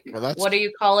 Like, what do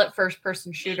you call it? First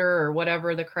person shooter or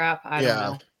whatever the crap? I don't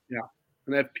know. Yeah,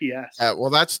 an FPS. Well,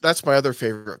 that's my other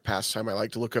favorite pastime. I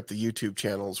like to look up the YouTube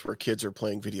channels where kids are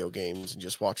playing video games and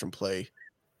just watch them play.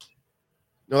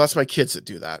 No, that's my kids that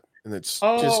do that, and it's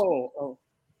just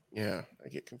yeah, I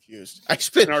get confused. I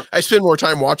spend more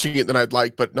time watching it than I'd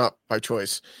like, but not by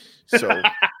choice. So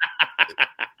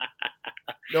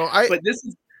no, But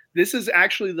this is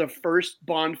actually the first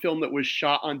Bond film that was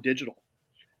shot on digital,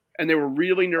 and they were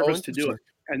really nervous to do it.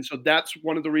 And so that's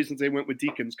one of the reasons they went with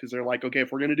Deakins, because they're like, okay,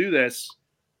 if we're going to do this,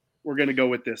 we're going to go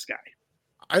with this guy.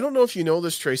 I don't know if you know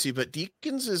this, Tracy, but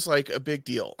Deakins is like a big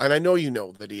deal, and I know you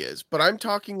know that he is. But I'm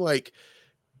talking like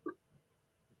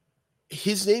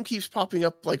his name keeps popping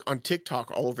up like on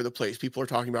TikTok all over the place. People are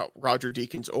talking about Roger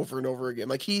Deakins over and over again.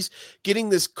 Like he's getting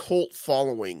this cult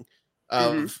following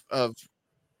of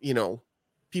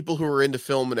people who are into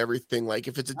film and everything. Like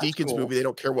if it's a Deakins movie, they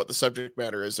don't care what the subject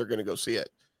matter is, they're going to go see it.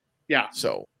 Yeah.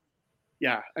 So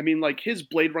yeah, I mean, like his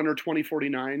Blade Runner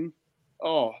 2049.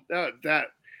 Oh, that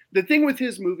the thing with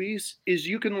his movies is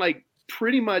you can like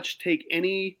pretty much take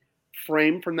any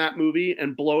frame from that movie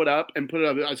and blow it up and put it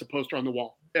up as a poster on the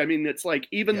wall. I mean, it's like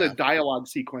even the dialogue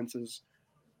sequences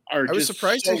are. I was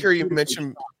surprised to hear you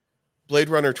mention Blade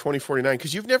Runner 2049,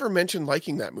 because you've never mentioned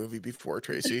liking that movie before,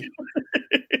 Tracy.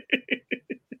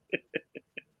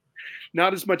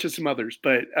 Not as much as some others,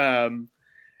 but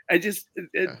I just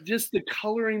the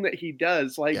coloring that he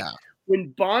does, like when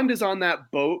Bond is on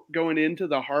that boat going into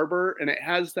the harbor and it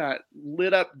has that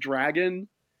lit up dragon,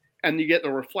 and you get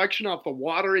the reflection off the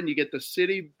water, and you get the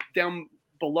city down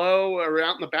below or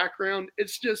out in the background.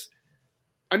 It's just,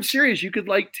 I'm serious. You could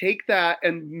like take that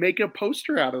and make a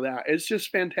poster out of that. It's just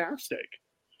fantastic.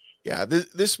 Yeah.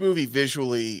 This movie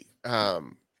visually,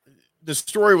 the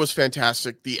story was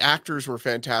fantastic. The actors were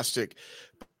fantastic,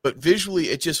 but visually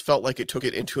it just felt like it took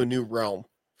it into a new realm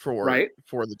for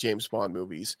the James Bond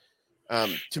movies.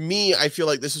 To me, I feel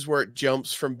like this is where it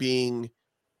jumps from being,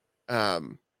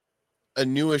 a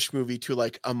newish movie to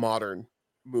like a modern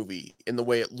movie in the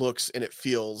way it looks and it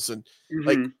feels. And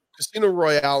like Casino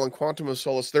Royale and Quantum of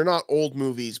Solace, they're not old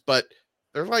movies, but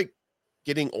they're like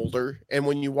getting older. And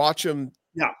when you watch them,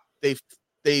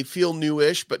 they feel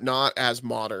newish, but not as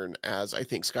modern as I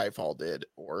think Skyfall did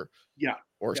or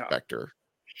Spectre.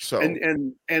 So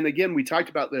and again, we talked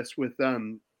about this with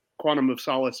Quantum of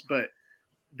Solace, but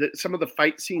some of the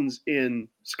fight scenes in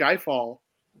Skyfall,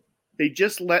 they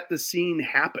just let the scene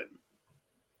happen.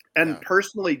 And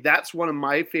personally, that's one of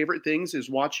my favorite things, is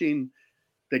watching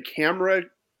the camera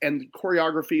and the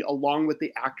choreography along with the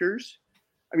actors.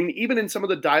 I mean, even in some of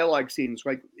the dialogue scenes,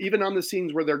 like even on the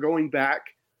scenes where they're going back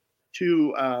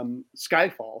to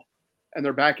Skyfall and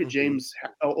they're back at James'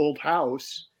 old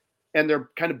house and they're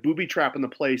kind of booby trapping the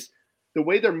place, the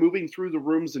way they're moving through the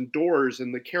rooms and doors,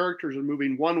 and the characters are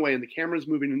moving one way and the camera's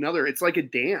moving another. It's like a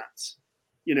dance,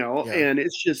 and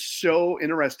it's just so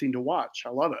interesting to watch.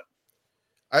 I love it.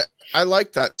 I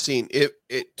like that scene. It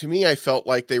to me, I felt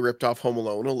like they ripped off Home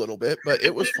Alone a little bit, but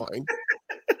it was fine.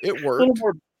 It worked. A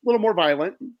little more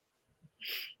violent.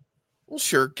 Well,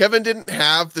 sure. Kevin didn't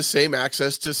have the same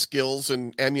access to skills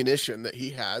and ammunition that he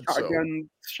had.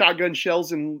 Shotgun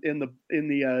shells in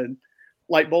the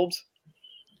light bulbs.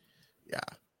 Yeah.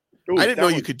 Ooh, I didn't know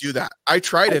you could do that. I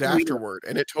tried it afterward,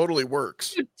 and it totally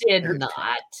works. You did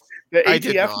not. The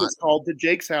ATF was called to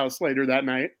Jake's house later that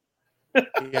night.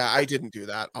 Yeah, I didn't do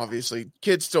that. Obviously,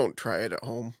 kids don't try it at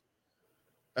home.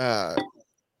 I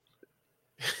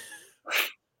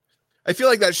feel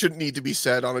like that shouldn't need to be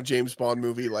said on a James Bond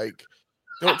movie. Like,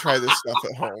 don't try this stuff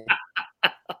at home.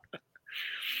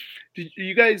 Did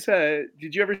you guys?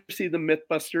 Did you ever see the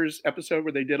MythBusters episode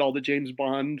where they did all the James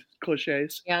Bond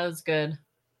cliches? Yeah, it was good.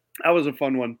 That was a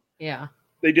fun one. Yeah.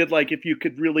 They did like if you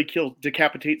could really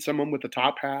decapitate someone with a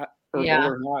top hat or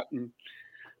bowler hat, and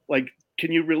like,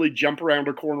 can you really jump around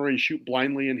a corner and shoot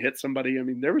blindly and hit somebody? I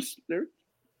mean,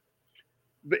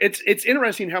 it's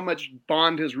interesting how much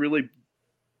Bond has really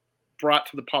brought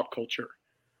to the pop culture.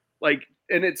 Like,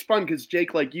 and it's fun because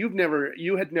Jake, like you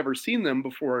had never seen them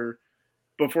before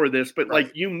this, but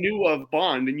like you knew of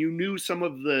Bond and you knew some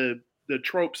of the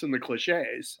tropes and the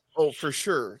cliches. Oh, for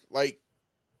sure. Like,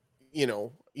 you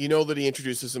know that he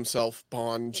introduces himself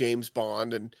James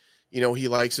Bond, and he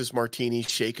likes his martini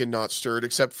shaken, not stirred,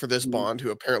 except for this Bond, who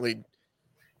apparently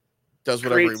does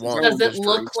whatever he wants. Does it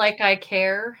look like I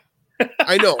care?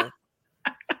 I know.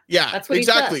 Yeah, that's what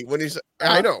exactly. He says. When he's,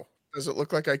 I know. Does it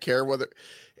look like I care? Whether,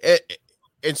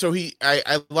 and so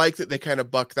I like that they kind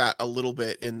of buck that a little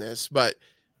bit in this, but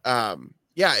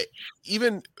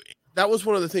even that was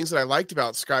one of the things that I liked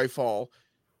about Skyfall.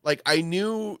 Like, I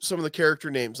knew some of the character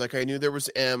names. Like, I knew there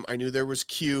was M. I knew there was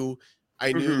Q.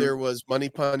 I knew there was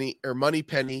Moneypenny,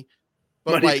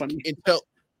 but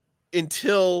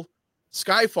until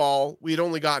Skyfall, we'd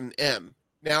only gotten M.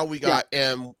 Now we got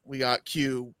M, we got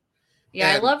Q, Yeah,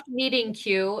 I And loved meeting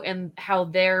Q and how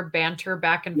their banter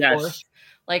back and forth. Yes.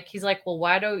 Like he's like, "Well,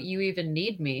 why don't you even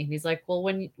need me?" And he's like, "Well,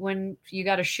 when you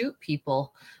got to shoot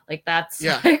people, like that's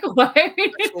Yeah. like why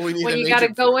that's what we need when an you got to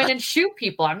agent go for. in and shoot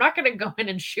people. I'm not going to go in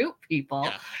and shoot people."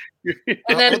 Yeah. And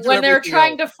I'll then do when they're everything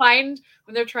trying else. to find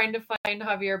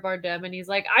Javier Bardem, and he's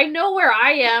like, "I know where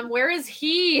I am. Where is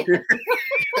he?"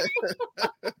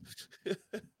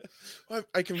 Well,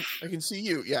 I can see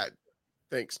you. Yeah.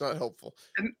 Thanks. Not helpful.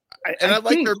 And And I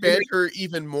like think their banter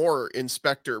even more in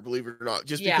Spectre, believe it or not,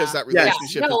 just because Yeah. that Yes.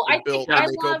 relationship has No, been I think built I and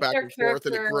they go love back their and forth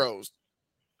and it character. grows.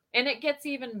 And it gets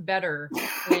even better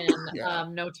in Yeah.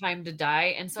 No Time to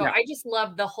Die. And so Yeah. I just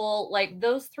love the whole, like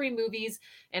those three movies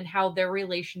and how their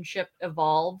relationship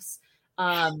evolves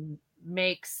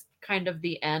makes kind of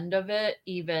the end of it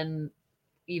even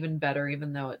better,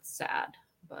 even though it's sad.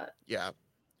 But Yeah.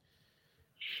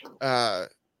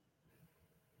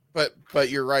 But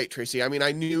you're right, Tracy. I mean,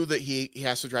 I knew that he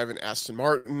has to drive an Aston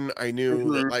Martin. I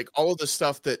knew that like all of the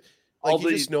stuff that like All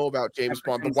you the just know about James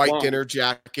Bond. The Africans white long. dinner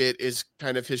jacket is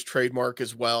kind of his trademark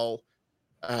as well.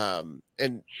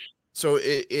 And so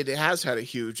it has had a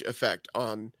huge effect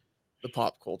on the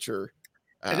pop culture,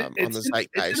 And on it's the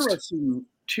zeitgeist. interesting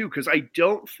too, because I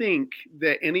don't think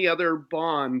that any other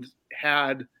Bond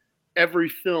had every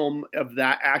film of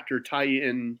that actor tie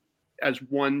in as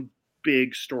one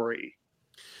big story.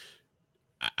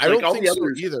 I Like don't all think the so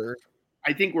others, either.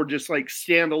 I think were just like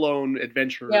standalone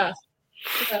adventures. yeah.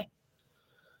 Yeah,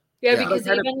 Yeah. because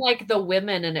Kind of- even like the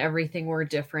women and everything were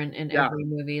different in Yeah. every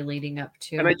movie leading up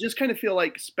to. And I just kind of feel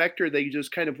like Spectre, they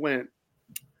just kind of went,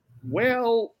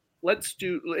 well, let's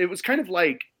do. It was kind of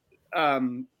like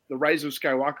the Rise of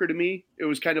Skywalker to me. It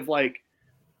was kind of like,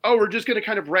 oh, we're just going to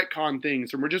kind of retcon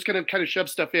things and we're just going to kind of shove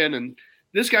stuff in. And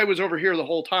this guy was over here the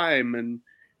whole time. And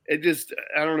it just,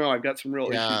 I don't know. I've got some real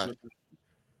issues with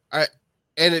it.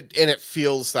 And it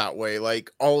feels that way. Like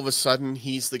all of a sudden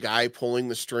he's the guy pulling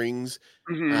the strings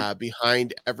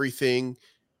behind everything.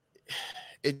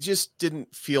 It just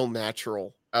didn't feel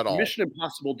natural at all. Mission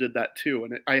Impossible did that too.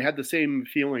 And I had the same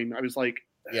feeling. I was like,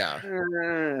 Yeah.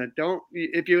 Don't,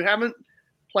 if you haven't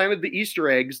planted the Easter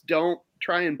eggs, don't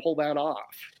try and pull that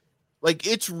off. Like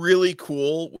it's really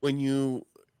cool when you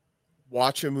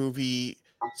watch a movie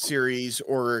series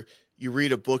or you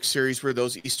read a book series where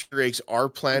those Easter eggs are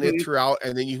planted throughout,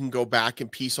 and then you can go back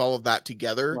and piece all of that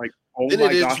together. Like, oh then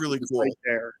my it gosh, is really it's cool. right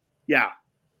there. Yeah.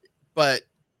 But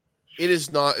it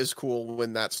is not as cool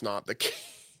when that's not the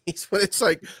case. When it's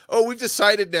like, oh, we've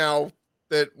decided now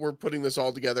that we're putting this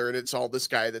all together and it's all this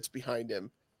guy that's behind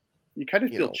him. You kind of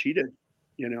feel cheated,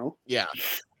 you know? Yeah.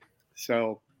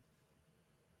 So.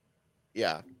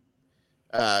 Yeah.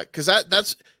 Because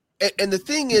that's, and the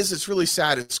thing is, it's really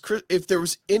sad. It's if there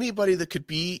was anybody that could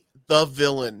be the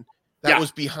villain that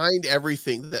was behind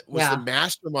everything, that was the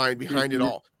mastermind behind it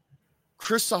all,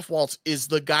 Christoph Waltz is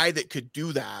the guy that could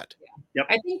do that. Yep.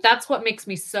 I think that's what makes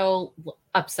me so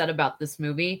upset about this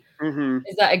movie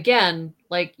is that, again,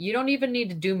 like you don't even need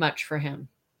to do much for him.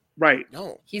 Right.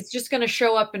 No. He's just going to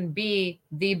show up and be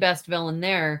the best villain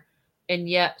there. And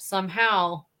yet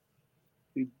somehow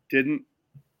he didn't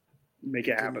make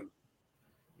it happen.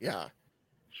 Yeah.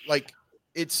 Like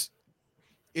it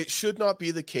should not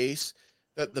be the case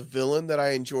that the villain that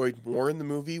I enjoyed more in the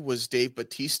movie was Dave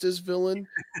Bautista's villain.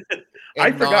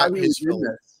 I forgot he was in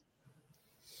this.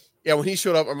 Yeah, when he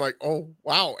showed up, I'm like, oh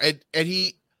wow. And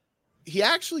he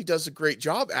actually does a great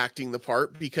job acting the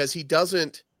part because he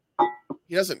doesn't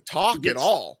talk at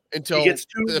all until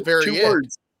the very end.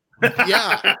 Words.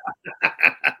 Yeah.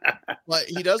 But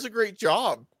he does a great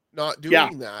job not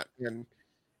doing that. And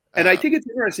I think it's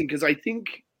interesting because I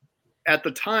think at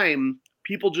the time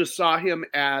people just saw him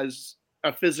as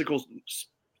a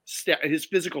his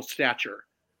physical stature.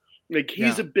 Like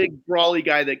he's a big brawly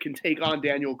guy that can take on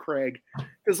Daniel Craig.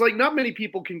 Because like not many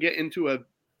people can get into a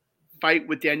fight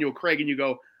with Daniel Craig and you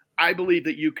go, I believe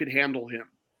that you could handle him.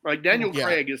 Like Daniel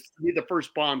Craig is to me the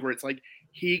first Bond where it's like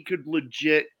he could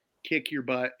legit kick your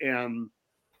butt and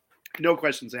no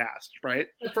questions asked, right?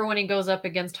 For when he goes up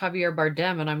against Javier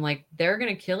Bardem, and I'm like, they're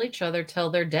gonna kill each other till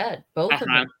they're dead, both of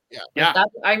them. Yeah. Like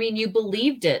I mean, you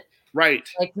believed it, right?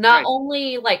 Like not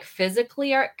only like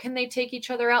physically can they take each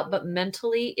other out, but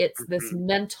mentally, it's this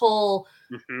mental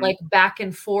like back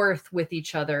and forth with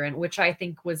each other, and which I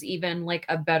think was even like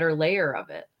a better layer of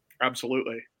it.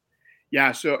 Absolutely,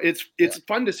 yeah. So it's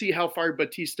fun to see how far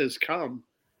Bautista's come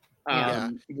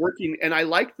working, and I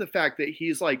like the fact that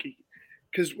he's like.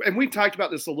 And we've talked about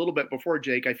this a little bit before,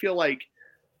 Jake. I feel like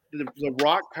the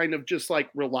Rock kind of just like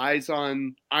relies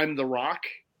on I'm the Rock.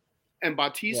 And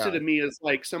Bautista to me is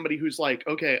like somebody who's like,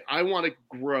 okay, I want to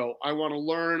grow. I want to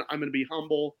learn. I'm going to be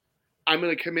humble. I'm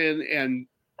going to come in and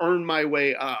earn my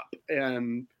way up.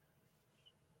 And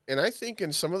I think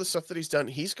in some of the stuff that he's done,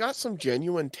 he's got some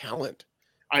genuine talent.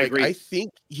 I agree. I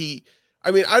think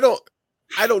I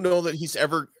don't know that he's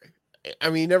ever,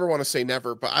 you never want to say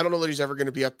never, but I don't know that he's ever going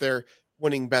to be up there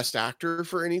winning best actor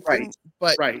for anything. Right.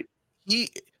 But right.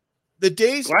 The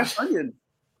days Glass Onion,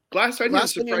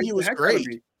 he was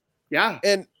great. Yeah.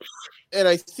 And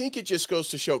I think it just goes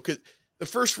to show, because the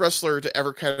first wrestler to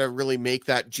ever kind of really make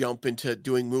that jump into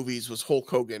doing movies was Hulk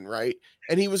Hogan, right?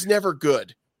 And he was never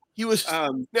good. He was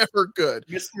never good.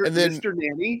 Mr.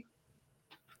 Nanny.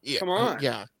 Yeah, come on.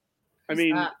 Yeah. I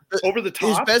mean, Over the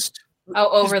Top.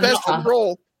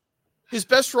 His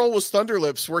best role was Thunder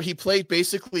Lips, where he played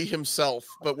basically himself,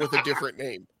 but with a different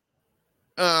name.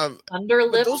 Thunder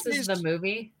Lips is the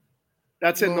movie.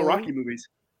 That's in the Rocky movies.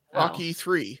 Rocky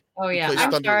 3. Oh yeah,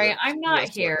 I'm sorry, Lips. I'm not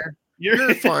here.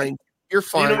 You're fine. You're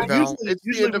fine, Val. It's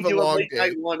the end of a long day.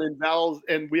 Night one and Val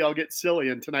and we all get silly.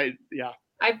 And tonight, yeah,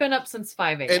 I've been up since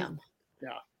 5 a.m.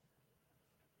 Yeah,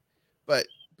 but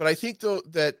I think though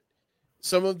that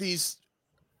some of these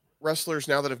wrestlers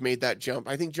now that have made that jump,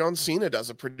 I think John Cena does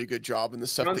a pretty good job in the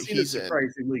stuff that he's in.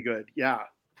 Surprisingly good, yeah.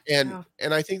 And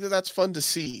I think that that's fun to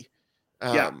see.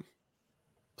 Yeah.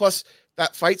 Plus,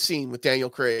 that fight scene with Daniel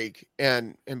Craig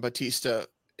and Batista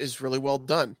is really well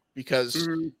done, because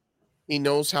he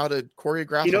knows how to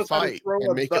choreograph a fight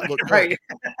and make it look right.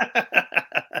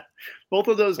 Both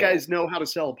of those guys know how to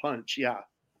sell a punch. Yeah.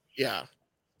 Yeah.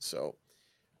 So,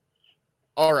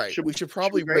 all right. We should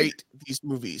probably rate these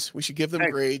movies. We should give them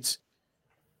grades.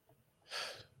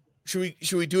 Should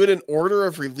we do it in order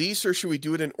of release, or should we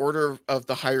do it in order of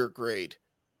the higher grade?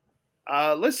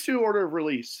 Let's do order of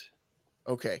release.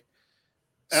 Okay.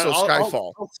 So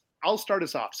Skyfall. I'll start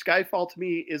us off. Skyfall to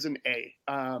me is an A.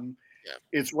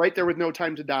 It's right there with No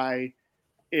Time to Die.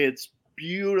 It's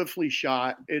beautifully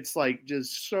shot. It's like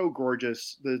just so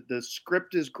gorgeous. The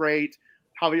script is great.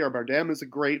 Javier Bardem is a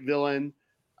great villain.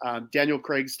 Daniel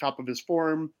Craig's top of his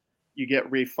form. You get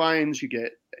Ralph Fiennes. You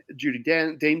get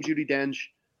Dame Judi Dench.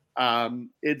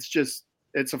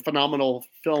 It's a phenomenal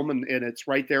film, and it's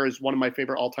right there as one of my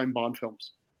favorite all-time Bond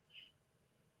films.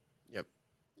 Yep.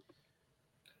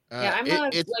 I'm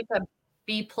like a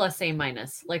B plus A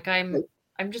minus. Like I'm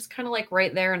just kind of like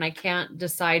right there, and I can't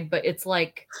decide, but it's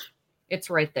like it's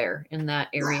right there in that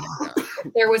area.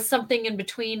 There was something in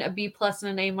between a B plus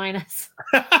and an A minus.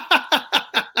 What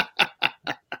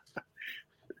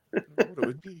it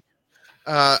would be?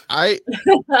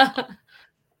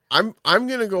 I'm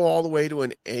gonna go all the way to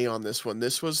an A on this one.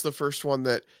 This was the first one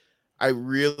that I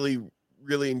really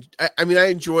I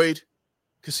enjoyed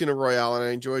Casino Royale and I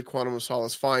enjoyed Quantum of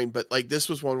Solace fine, but like this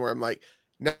was one where I'm like,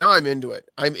 now I'm into it.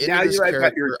 I'm into this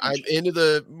character. I'm into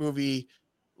the movie,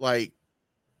 like,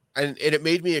 and it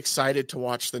made me excited to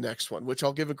watch the next one, which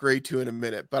I'll give a grade to in a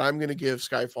minute. But I'm gonna give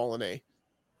Skyfall an A.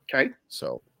 Okay.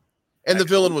 So, and the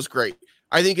villain was great.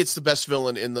 I think it's the best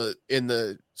villain in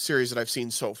the series that I've seen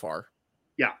so far.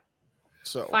 Yeah.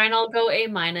 So fine, I'll go A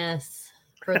minus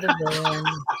for the villain.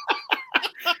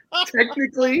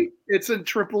 Technically, it's a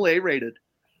AAA rated.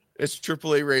 It's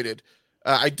AAA rated.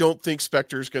 I don't think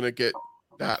Spectre's going to get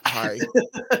that high.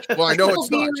 Well, I know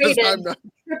it's not. I'm not.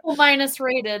 Triple minus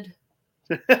rated.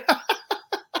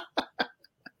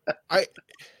 I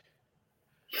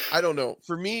don't know.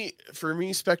 For me,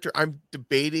 Spectre, I'm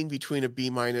debating between a B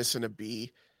minus and a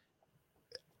B.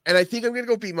 And I think I'm going to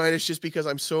go B minus just because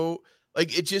I'm so,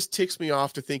 like, it just ticks me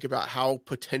off to think about how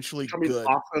potentially coming good.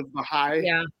 Off of the high.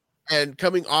 Yeah. And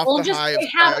coming off the high of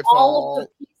Skyfall. Have all of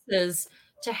the pieces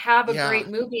to have a great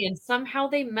movie, and somehow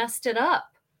they messed it up.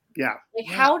 Yeah. Like,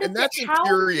 how did that's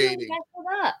infuriating. Mess it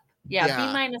up? Yeah,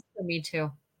 B minus for me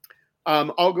too.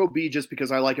 I'll go B just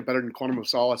because I like it better than Quantum of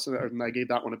Solace, and I gave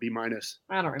that one a B minus.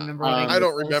 I don't remember. I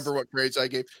don't remember what grades I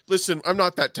gave. Listen, I'm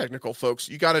not that technical, folks.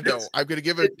 You got to know. I'm going to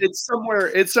give it. It's somewhere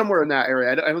in that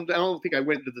area. I don't think I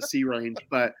went to the C range,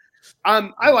 but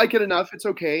I like it enough. It's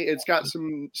okay. It's got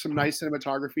some nice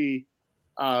cinematography.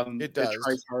 It does. It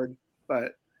tries hard,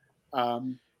 but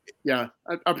yeah,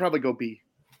 I'll probably go B.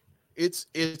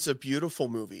 It's a beautiful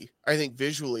movie. I think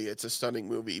visually it's a stunning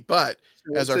movie, but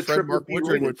as our friend Mark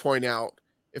Woodring would point out,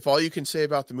 if all you can say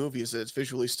about the movie is that it's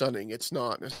visually stunning, it's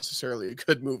not necessarily a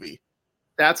good movie.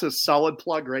 That's a solid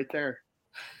plug right there.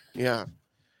 Yeah.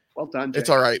 Well done, Jay. It's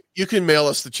all right. You can mail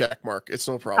us the check, Mark. It's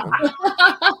no problem.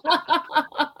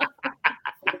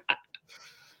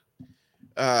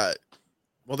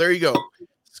 Well, there you go.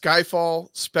 Skyfall,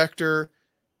 Spectre.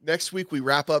 Next week we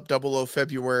wrap up 00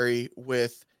 February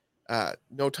with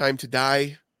No Time to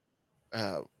Die,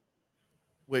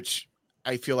 which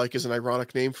I feel like is an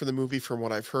ironic name for the movie from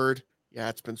what I've heard. Yeah,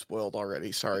 it's been spoiled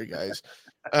already. Sorry, guys.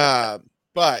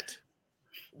 But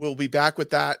we'll be back with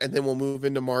that, and then we'll move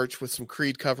into March with some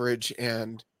Creed coverage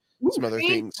and some other Creed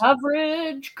things.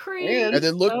 coverage, Creed And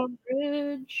then look.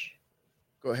 coverage.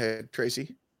 Go ahead,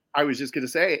 Tracy. I was just going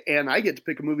to say, and I get to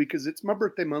pick a movie because it's my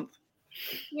birthday month.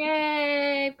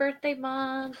 Yay, birthday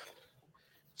month.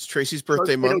 It's Tracy's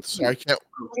birthday month, so I can't.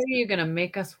 What are you going to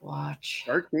make us watch?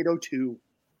 Sharknado 2.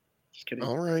 Just kidding.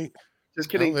 All right. Just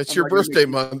kidding. Well, it's your birthday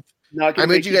month. I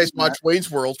made you guys watch Wayne's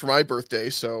World for my birthday,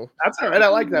 so. That's all right. I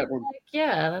like that one.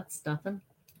 Yeah, that's nothing.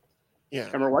 Yeah.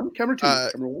 Camera 1, camera 2.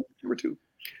 Camera 1, camera 2.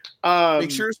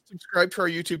 Make sure to subscribe to our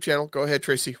YouTube channel. Go ahead,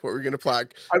 Tracy. What were we going to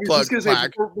plug? I was just going to say,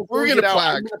 before we're going to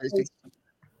plug,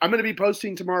 I'm going to be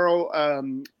posting tomorrow,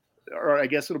 or I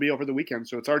guess it'll be over the weekend,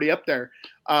 so it's already up there.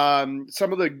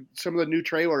 Some of the new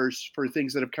trailers for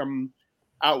things that have come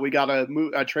out. We got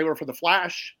a trailer for The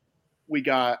Flash. We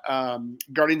got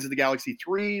Guardians of the Galaxy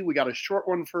 3. We got a short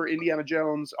one for Indiana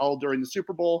Jones, all during the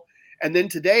Super Bowl. And then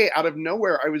today, out of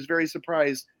nowhere, I was very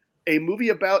surprised, a movie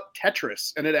about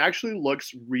Tetris, and it actually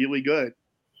looks really good.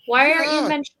 Why aren't you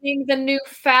mentioning the new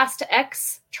Fast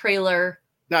X trailer?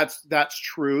 That's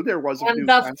true. There was and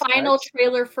the final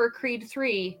trailer for Creed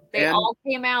 3. They all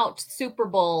came out Super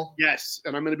Bowl. Yes,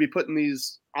 and I'm going to be putting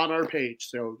these on our page,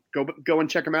 so go and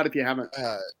check them out if you haven't.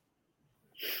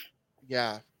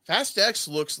 Yeah. Fast X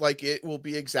looks like it will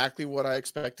be exactly what I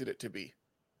expected it to be.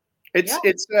 It's a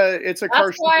That's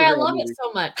car. Why I love it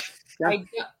so much. Yeah.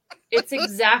 It's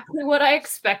exactly what I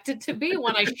expected to be.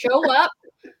 When I show up,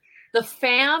 the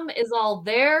fam is all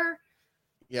there.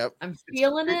 Yep, I'm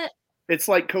feeling it. It's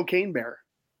like Cocaine Bear.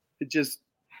 I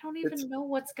don't even know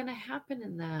what's going to happen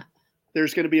in that.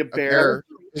 There's going to be a bear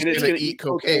and it's going to eat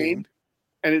cocaine,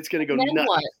 and it's going to go nuts.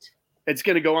 What? It's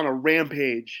going to go on a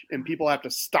rampage, and people have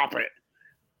to stop it.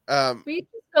 We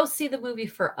just go see the movie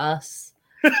for us.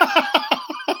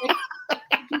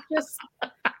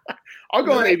 I'll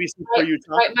go on ABC for you,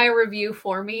 Tom. Write my review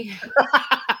for me.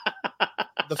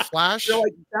 The Flash. Val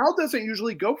doesn't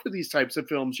usually go for these types of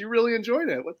films. You really enjoyed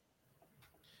it.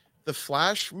 The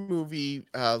Flash movie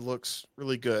looks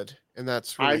really good, and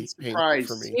that's really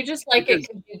painful for me. You just like it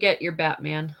because you get your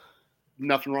Batman.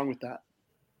 Nothing wrong with that.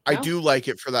 I do like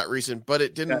it for that reason, but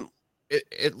it didn't. Yeah.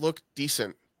 It looked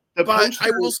decent. I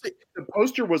will say the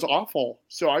poster was awful,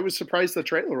 so I was surprised the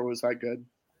trailer was that good.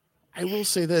 I will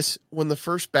say this: when the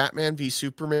first Batman v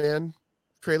Superman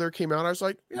trailer came out, I was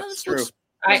like, "Yeah, that's true."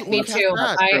 Me too.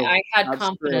 I had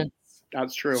confidence.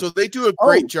 That's true. So they do a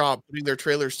great job putting their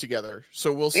trailers together.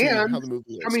 So we'll see how the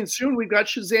movie is. Coming soon, we've got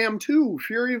Shazam 2,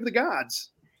 Fury of the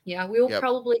Gods. Yeah, we will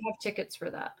probably have tickets for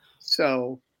that.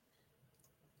 So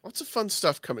lots of fun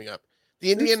stuff coming up.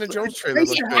 The Indiana Jones trailer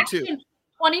looks good too.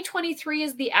 2023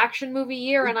 is the action movie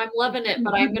year, and I'm loving it,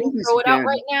 but I'm going to throw it out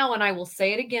right now, and I will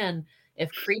say it again.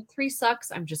 If Creed 3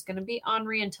 sucks, I'm just going to be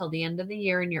ornery until the end of the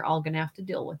year, and you're all going to have to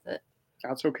deal with it.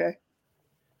 That's okay.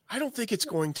 I don't think it's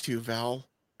going to, Val.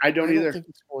 I don't either. I don't think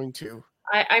it's going to.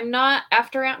 I'm not,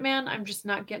 after Ant-Man, I'm just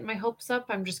not getting my hopes up.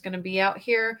 I'm just going to be out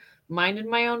here minding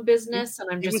my own business, and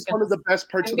I'm just was one of the best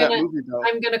parts of that movie, though.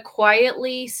 I'm going to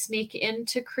quietly sneak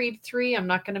into Creed 3. I'm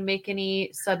not going to make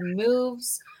any sudden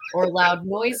moves or loud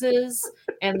noises,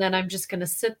 and then I'm just going to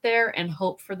sit there and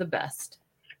hope for the best.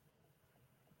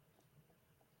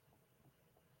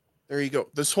 There you go.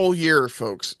 This whole year,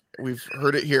 folks, we've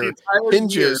heard it here.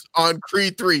 Hinges on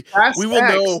Creed 3. We will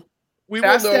know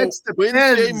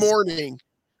Wednesday morning.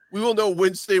 We will know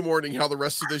Wednesday morning how the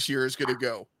rest of this year is going to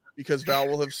go because Val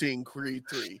will have seen Creed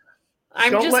 3.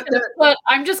 I'm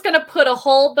just going to put a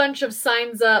whole bunch of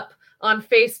signs up on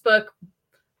Facebook,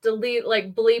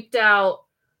 bleeped out.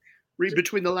 Read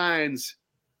between the lines.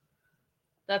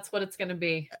 That's what it's going to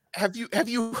be. Have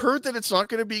you heard that it's not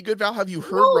going to be good, Val? Have you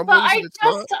heard rumblings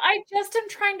that I just am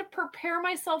trying to prepare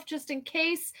myself just in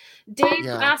case. Dave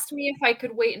asked me if I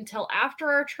could wait until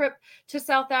after our trip to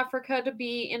South Africa to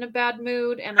be in a bad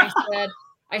mood, and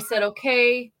I said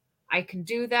okay, I can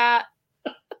do that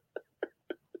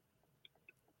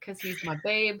because he's my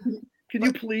babe. Can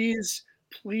you please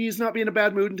not be in a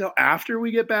bad mood until after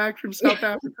we get back from South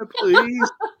Africa,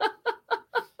 please?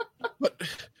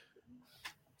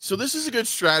 So this is a good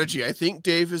strategy. I think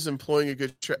Dave is employing a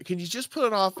good strategy. Can you just put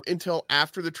it off until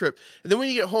after the trip? And then when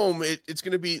you get home, it's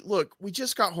going to be, look, we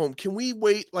just got home. Can we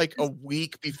wait like a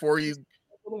week before you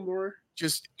a little more?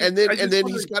 And then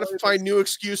he's got to find new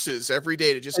excuses every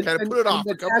day to just kind of put it off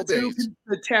a couple days.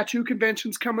 The tattoo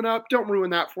convention's coming up. Don't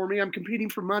ruin that for me. I'm competing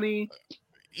for money.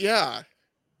 Yeah.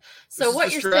 So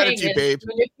what you're saying is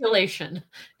manipulation.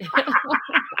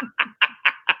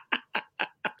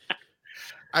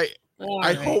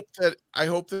 I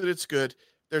hope that it's good.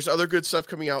 there's other good stuff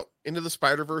coming out. Into the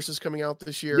Spider-Verse is coming out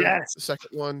this year. Yes. The second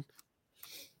one.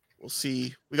 We'll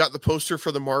see. We got the poster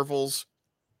for the Marvels.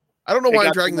 I don't know why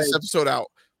I'm dragging this episode out.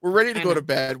 We're ready to go to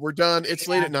bed. We're done. It's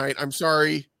late at night. I'm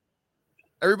sorry.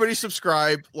 Everybody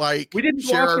subscribe, like, we didn't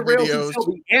share go off our the rails videos. until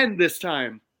the end this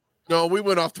time. No, we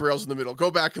went off the rails in the middle.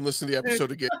 Go back and listen to the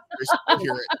episode again.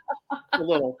 Hear it. A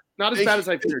little. Not as bad as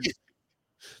I feared.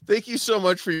 Thank you so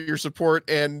much for your support.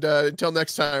 And until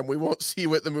next time, we won't see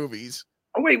you at the movies.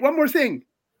 Oh, wait, one more thing.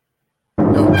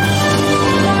 No.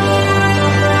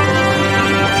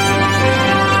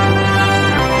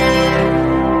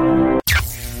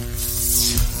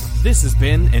 This has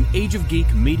been an Age of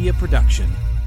Geek media production.